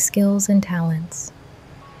in my skills and talents.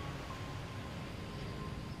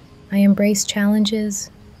 I embrace challenges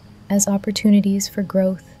as opportunities for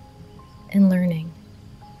growth and learning.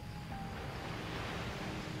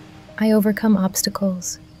 I overcome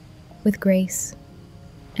obstacles with grace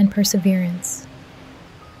and perseverance,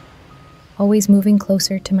 always moving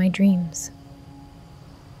closer to my dreams.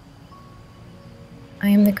 I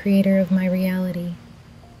am the creator of my reality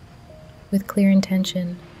with clear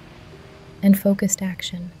intention and focused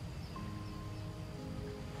action.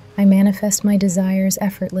 I manifest my desires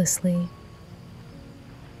effortlessly.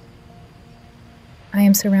 I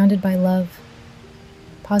am surrounded by love,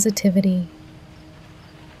 positivity,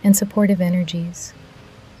 and supportive energies.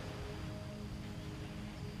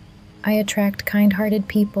 I attract kind-hearted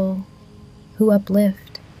people who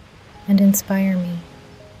uplift and inspire me.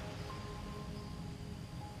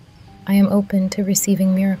 I am open to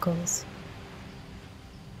receiving miracles.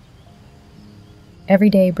 Every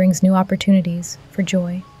day brings new opportunities for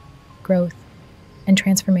joy, growth, and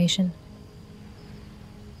transformation.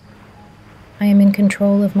 I am in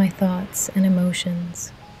control of my thoughts and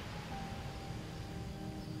emotions.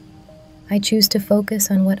 I choose to focus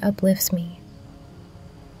on what uplifts me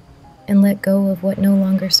and let go of what no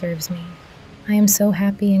longer serves me. I am so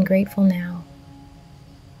happy and grateful now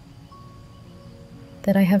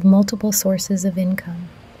that I have multiple sources of income.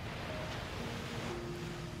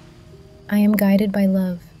 I am guided by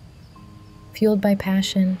love, fueled by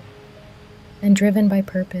passion, and driven by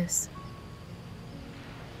purpose.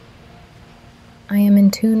 I am in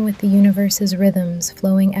tune with the universe's rhythms,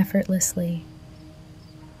 flowing effortlessly.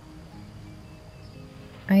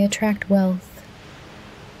 I attract wealth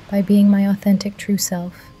by being my authentic true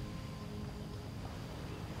self.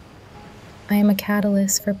 I am a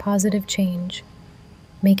catalyst for positive change,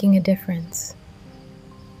 making a difference.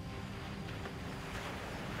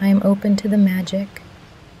 I am open to the magic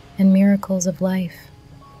and miracles of life.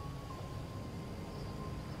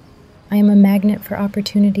 I am a magnet for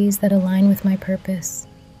opportunities that align with my purpose.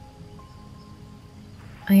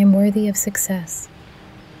 I am worthy of success,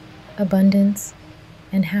 abundance,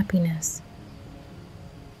 and happiness.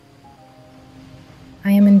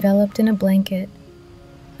 I am enveloped in a blanket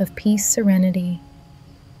of peace, serenity,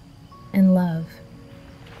 and love.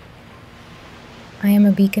 I am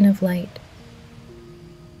a beacon of light,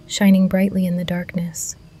 shining brightly in the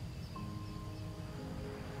darkness.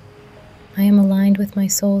 I am aligned with my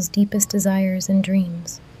soul's deepest desires and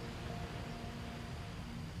dreams.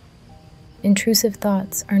 Intrusive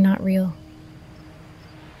thoughts are not real.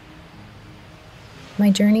 My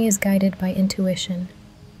journey is guided by intuition,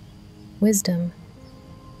 wisdom,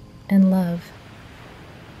 and love.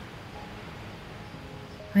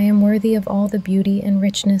 I am worthy of all the beauty and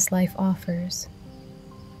richness life offers.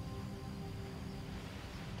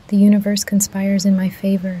 The universe conspires in my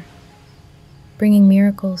favor, bringing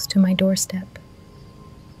miracles to my doorstep.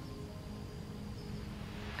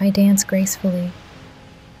 I dance gracefully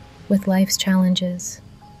with life's challenges,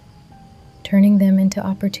 turning them into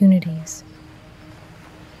opportunities.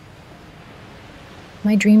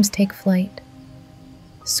 My dreams take flight,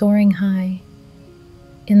 soaring high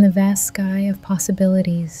in the vast sky of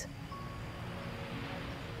possibilities.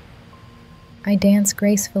 I dance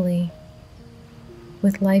gracefully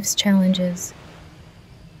with life's challenges,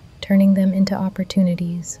 turning them into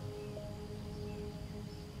opportunities.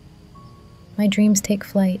 My dreams take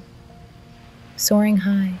flight, soaring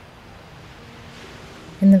high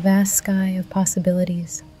in the vast sky of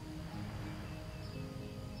possibilities.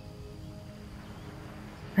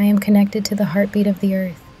 I am connected to the heartbeat of the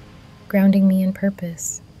earth, grounding me in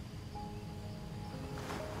purpose.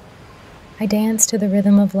 I dance to the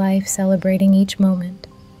rhythm of life, celebrating each moment.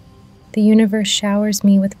 The universe showers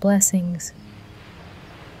me with blessings,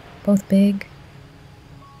 both big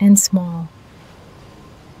and small.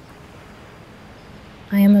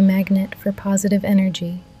 I am a magnet for positive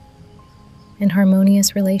energy and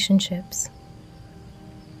harmonious relationships.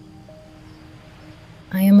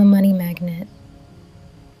 I am a money magnet.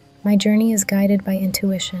 My journey is guided by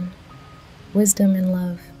intuition, wisdom, and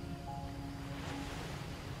love.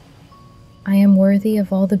 I am worthy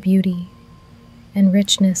of all the beauty and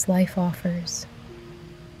richness life offers.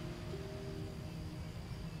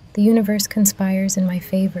 The universe conspires in my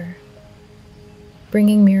favor,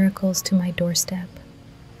 bringing miracles to my doorstep.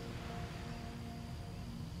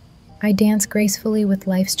 I dance gracefully with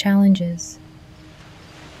life's challenges,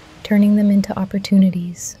 turning them into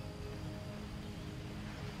opportunities.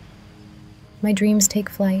 My dreams take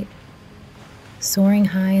flight, soaring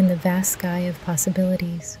high in the vast sky of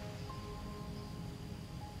possibilities.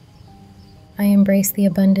 I embrace the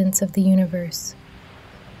abundance of the universe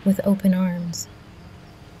with open arms.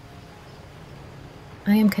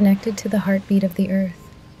 I am connected to the heartbeat of the earth,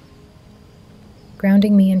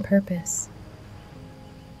 grounding me in purpose.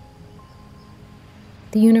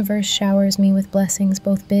 The universe showers me with blessings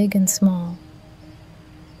both big and small.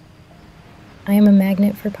 I am a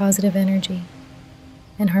magnet for positive energy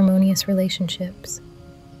and harmonious relationships.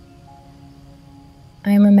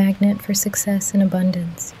 I am a magnet for success and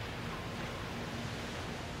abundance.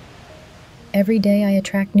 Every day I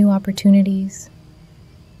attract new opportunities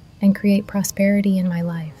and create prosperity in my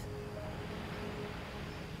life.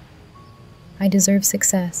 I deserve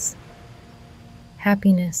success,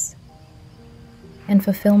 happiness, and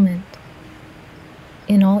fulfillment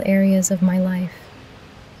in all areas of my life.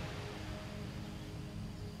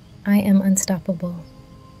 I am unstoppable.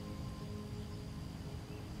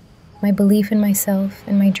 My belief in myself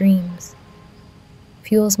and my dreams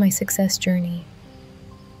fuels my success journey.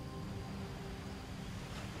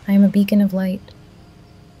 I am a beacon of light,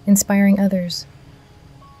 inspiring others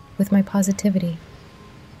with my positivity,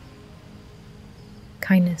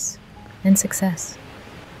 kindness, and success.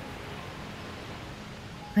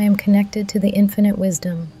 I am connected to the infinite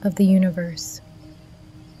wisdom of the universe.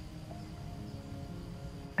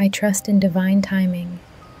 I trust in divine timing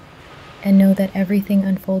and know that everything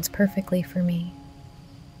unfolds perfectly for me.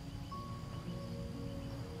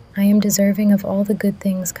 I am deserving of all the good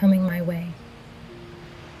things coming my way.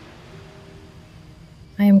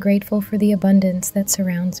 I am grateful for the abundance that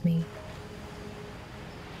surrounds me.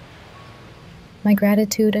 My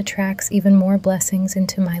gratitude attracts even more blessings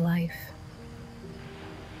into my life.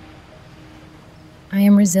 I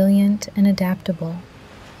am resilient and adaptable.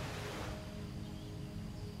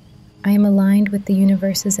 I am aligned with the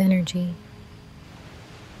universe's energy,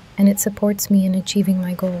 and it supports me in achieving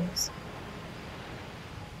my goals.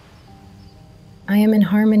 I am in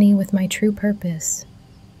harmony with my true purpose.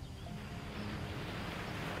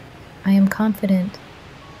 I am confident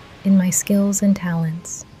in my skills and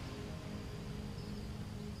talents.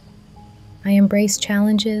 I embrace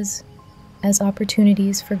challenges as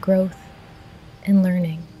opportunities for growth and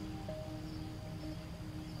learning.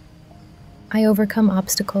 I overcome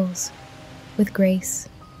obstacles with grace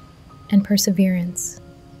and perseverance,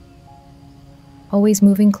 always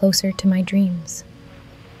moving closer to my dreams.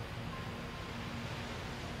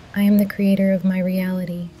 I am the creator of my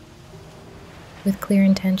reality with clear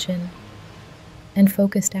intention and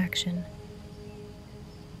focused action.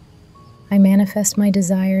 I manifest my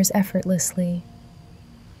desires effortlessly.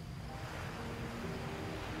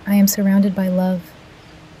 I am surrounded by love,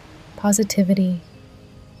 positivity,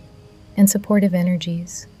 and supportive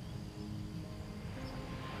energies.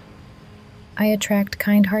 I attract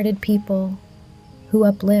kind-hearted people who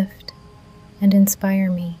uplift and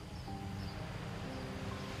inspire me.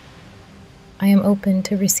 I am open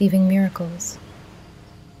to receiving miracles.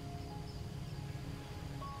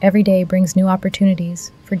 Every day brings new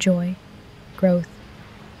opportunities for joy, growth,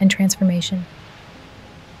 and transformation.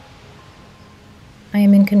 I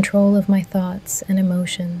am in control of my thoughts and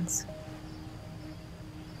emotions.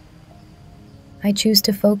 I choose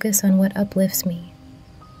to focus on what uplifts me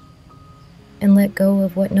and let go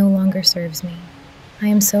of what no longer serves me. I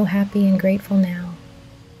am so happy and grateful now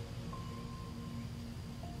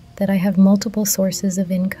that I have multiple sources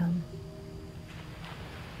of income.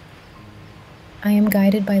 I am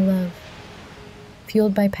guided by love,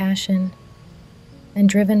 fueled by passion, and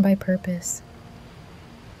driven by purpose.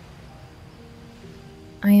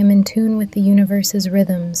 I am in tune with the universe's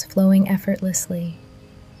rhythms, flowing effortlessly.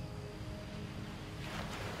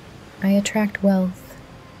 I attract wealth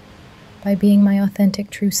by being my authentic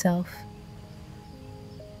true self.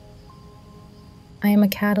 I am a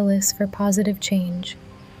catalyst for positive change,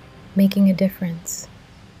 making a difference.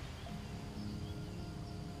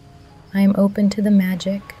 I am open to the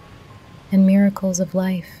magic and miracles of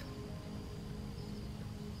life.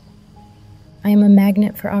 I am a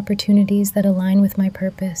magnet for opportunities that align with my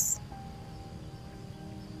purpose.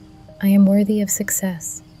 I am worthy of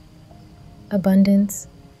success, abundance,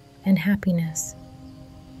 and happiness.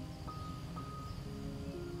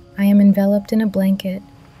 I am enveloped in a blanket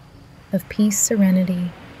of peace,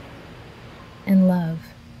 serenity, and love.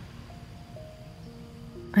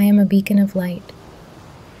 I am a beacon of light,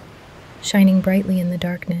 shining brightly in the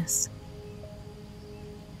darkness.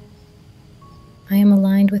 I am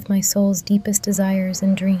aligned with my soul's deepest desires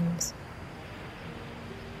and dreams.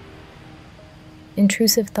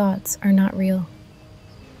 Intrusive thoughts are not real.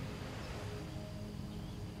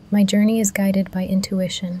 My journey is guided by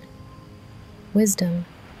intuition, wisdom,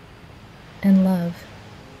 and love.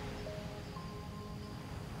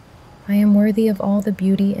 I am worthy of all the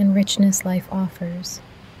beauty and richness life offers.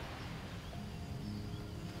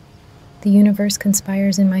 The universe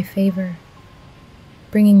conspires in my favor,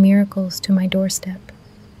 bringing miracles to my doorstep.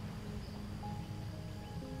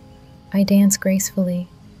 I dance gracefully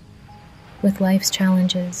with life's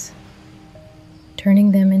challenges,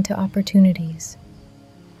 turning them into opportunities.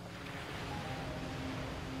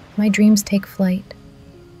 My dreams take flight,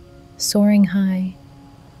 soaring high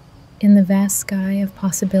in the vast sky of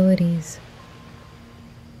possibilities.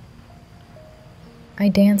 I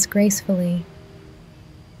dance gracefully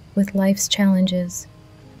with life's challenges,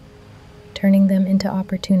 turning them into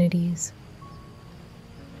opportunities.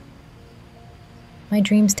 My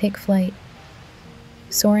dreams take flight,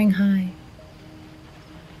 soaring high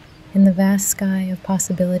in the vast sky of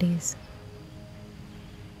possibilities.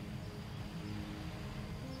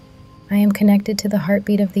 I am connected to the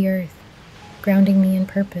heartbeat of the earth, grounding me in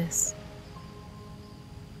purpose.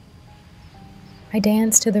 I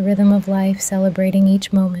dance to the rhythm of life, celebrating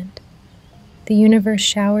each moment. The universe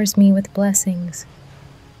showers me with blessings,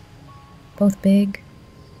 both big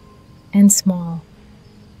and small.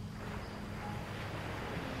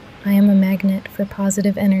 I am a magnet for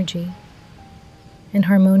positive energy and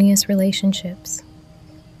harmonious relationships.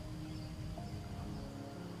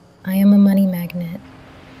 I am a money magnet.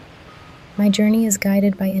 My journey is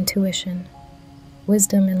guided by intuition,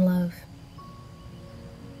 wisdom, and love.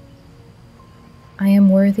 I am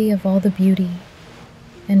worthy of all the beauty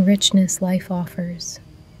and richness life offers.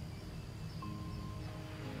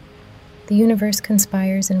 The universe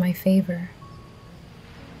conspires in my favor,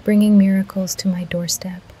 bringing miracles to my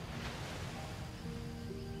doorstep.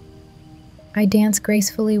 I dance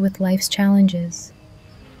gracefully with life's challenges,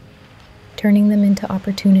 turning them into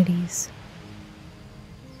opportunities.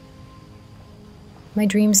 My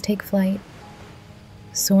dreams take flight,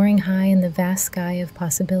 soaring high in the vast sky of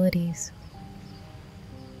possibilities.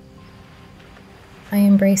 I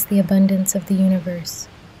embrace the abundance of the universe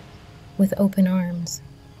with open arms.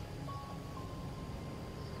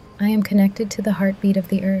 I am connected to the heartbeat of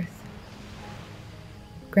the earth,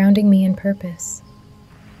 grounding me in purpose.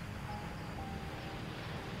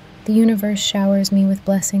 The universe showers me with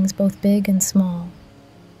blessings both big and small.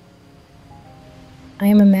 I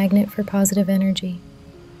am a magnet for positive energy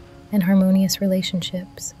and harmonious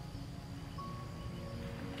relationships.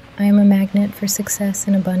 I am a magnet for success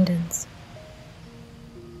and abundance.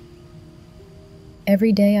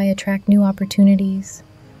 Every day I attract new opportunities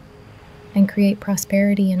and create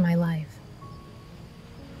prosperity in my life.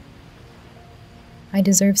 I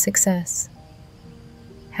deserve success,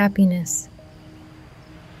 happiness,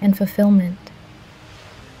 and fulfillment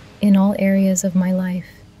in all areas of my life.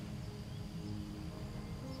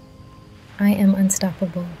 I am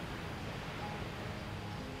unstoppable.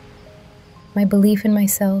 My belief in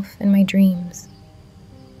myself and my dreams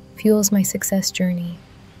fuels my success journey.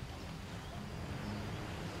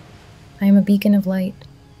 I am a beacon of light,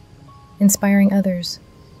 inspiring others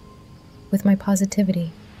with my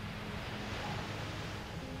positivity,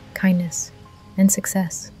 kindness, and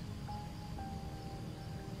success.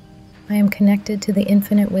 I am connected to the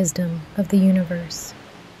infinite wisdom of the universe.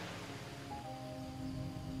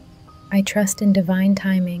 I trust in divine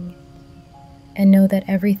timing and know that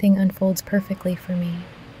everything unfolds perfectly for me.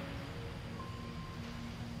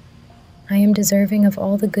 I am deserving of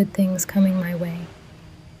all the good things coming my way.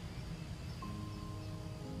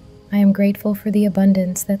 I am grateful for the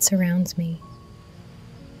abundance that surrounds me.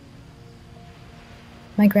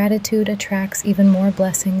 My gratitude attracts even more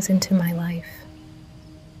blessings into my life.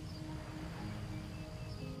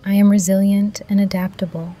 I am resilient and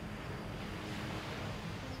adaptable.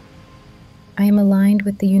 I am aligned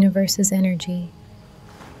with the universe's energy,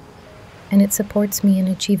 and it supports me in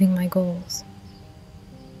achieving my goals.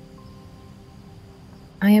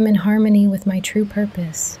 I am in harmony with my true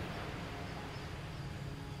purpose.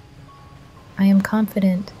 I am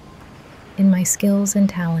confident in my skills and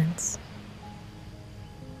talents.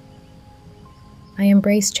 I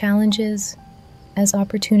embrace challenges as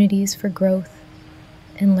opportunities for growth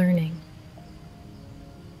and learning.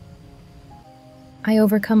 I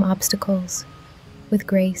overcome obstacles with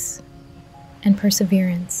grace and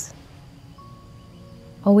perseverance,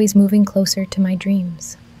 always moving closer to my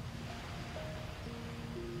dreams.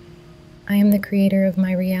 I am the creator of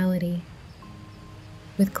my reality,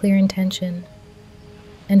 with clear intention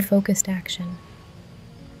and focused action.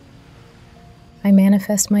 I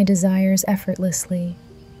manifest my desires effortlessly.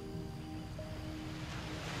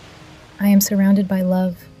 I am surrounded by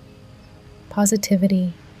love,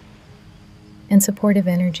 positivity, and supportive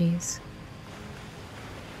energies.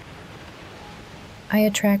 I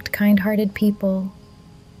attract kind-hearted people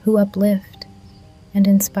who uplift and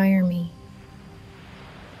inspire me.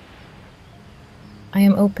 I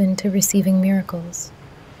am open to receiving miracles.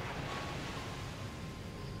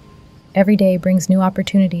 Every day brings new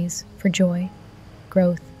opportunities for joy,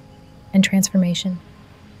 growth, and transformation.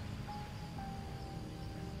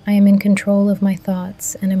 I am in control of my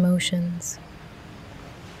thoughts and emotions.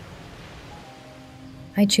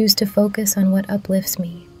 I choose to focus on what uplifts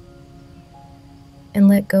me and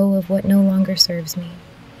let go of what no longer serves me.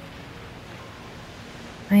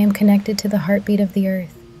 I am connected to the heartbeat of the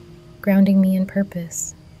earth, grounding me in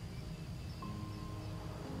purpose.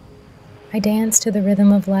 I dance to the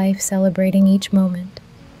rhythm of life, celebrating each moment.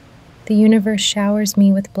 The universe showers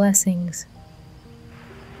me with blessings,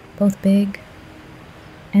 both big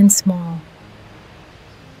and small.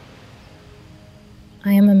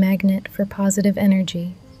 I am a magnet for positive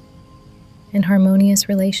energy and harmonious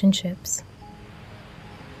relationships.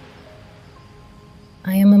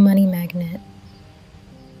 I am a money magnet.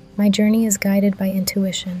 My journey is guided by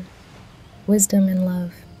intuition, wisdom, and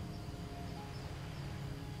love.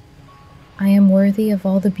 I am worthy of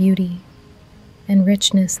all the beauty and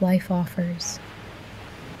richness life offers.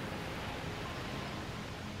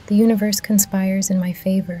 The universe conspires in my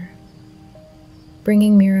favor,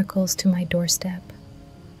 bringing miracles to my doorstep.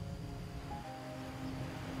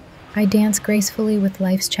 I dance gracefully with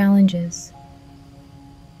life's challenges,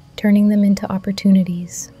 turning them into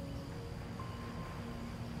opportunities.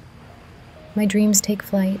 My dreams take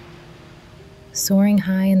flight, soaring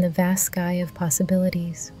high in the vast sky of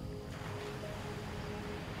possibilities.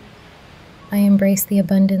 I embrace the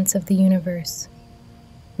abundance of the universe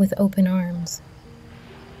with open arms.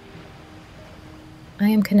 I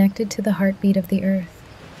am connected to the heartbeat of the earth,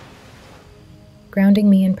 grounding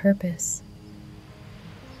me in purpose.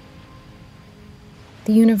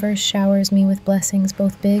 The universe showers me with blessings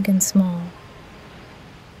both big and small.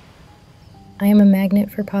 I am a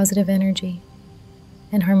magnet for positive energy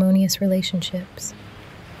and harmonious relationships.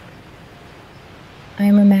 I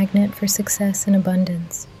am a magnet for success and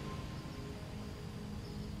abundance.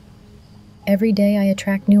 Every day I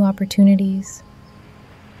attract new opportunities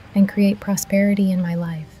and create prosperity in my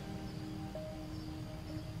life.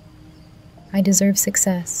 I deserve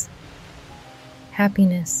success,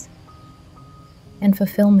 happiness, and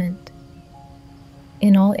fulfillment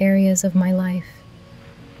in all areas of my life.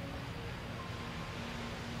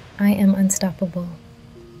 I am unstoppable.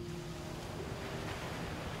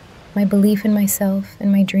 My belief in myself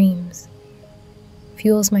and my dreams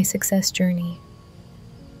fuels my success journey.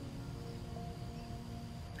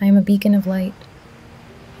 I am a beacon of light,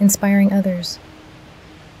 inspiring others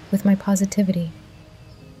with my positivity,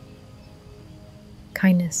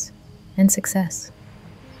 kindness, and success.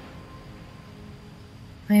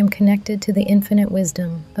 I am connected to the infinite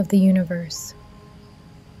wisdom of the universe.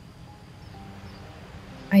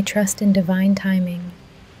 I trust in divine timing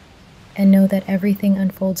and know that everything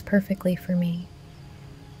unfolds perfectly for me.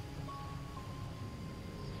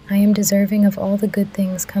 I am deserving of all the good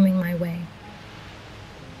things coming my way.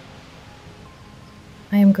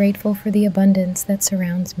 I am grateful for the abundance that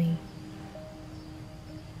surrounds me.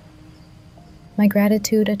 My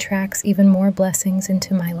gratitude attracts even more blessings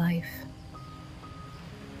into my life.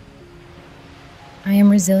 I am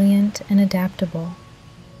resilient and adaptable.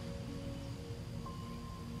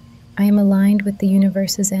 I am aligned with the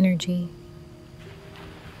universe's energy,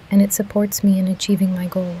 and it supports me in achieving my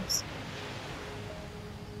goals.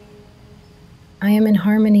 I am in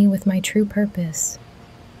harmony with my true purpose.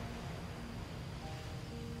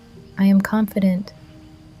 I am confident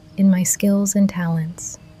in my skills and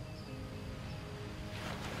talents.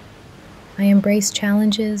 I embrace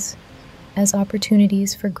challenges as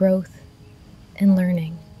opportunities for growth and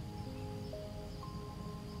learning.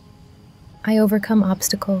 I overcome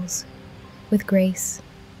obstacles with grace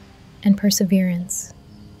and perseverance,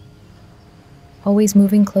 always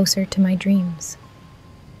moving closer to my dreams.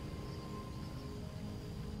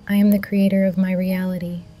 I am the creator of my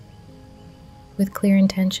reality with clear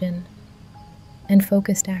intention and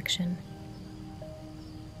focused action.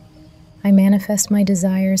 I manifest my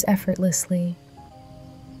desires effortlessly.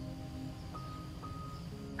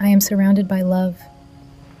 I am surrounded by love,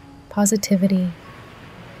 positivity,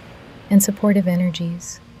 and supportive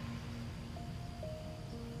energies.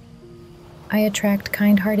 I attract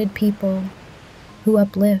kind-hearted people who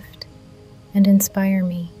uplift and inspire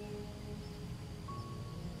me.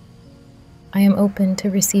 I am open to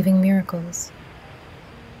receiving miracles.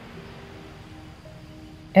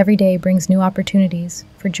 Every day brings new opportunities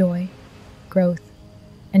for joy, growth,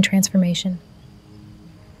 and transformation.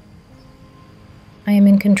 I am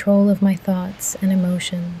in control of my thoughts and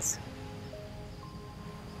emotions.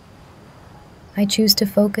 I choose to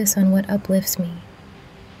focus on what uplifts me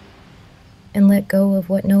and let go of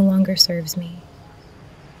what no longer serves me.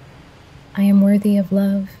 I am worthy of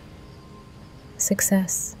love,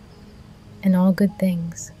 success, and all good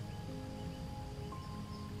things.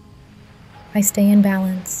 I stay in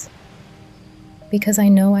balance because I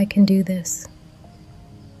know I can do this.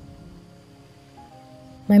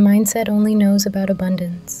 My mindset only knows about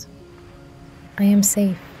abundance. I am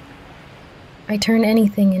safe. I turn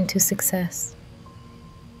anything into success.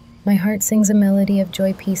 My heart sings a melody of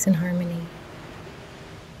joy, peace, and harmony.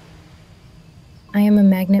 I am a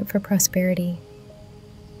magnet for prosperity,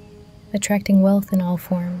 attracting wealth in all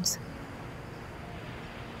forms.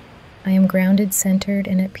 I am grounded, centered,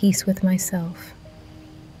 and at peace with myself.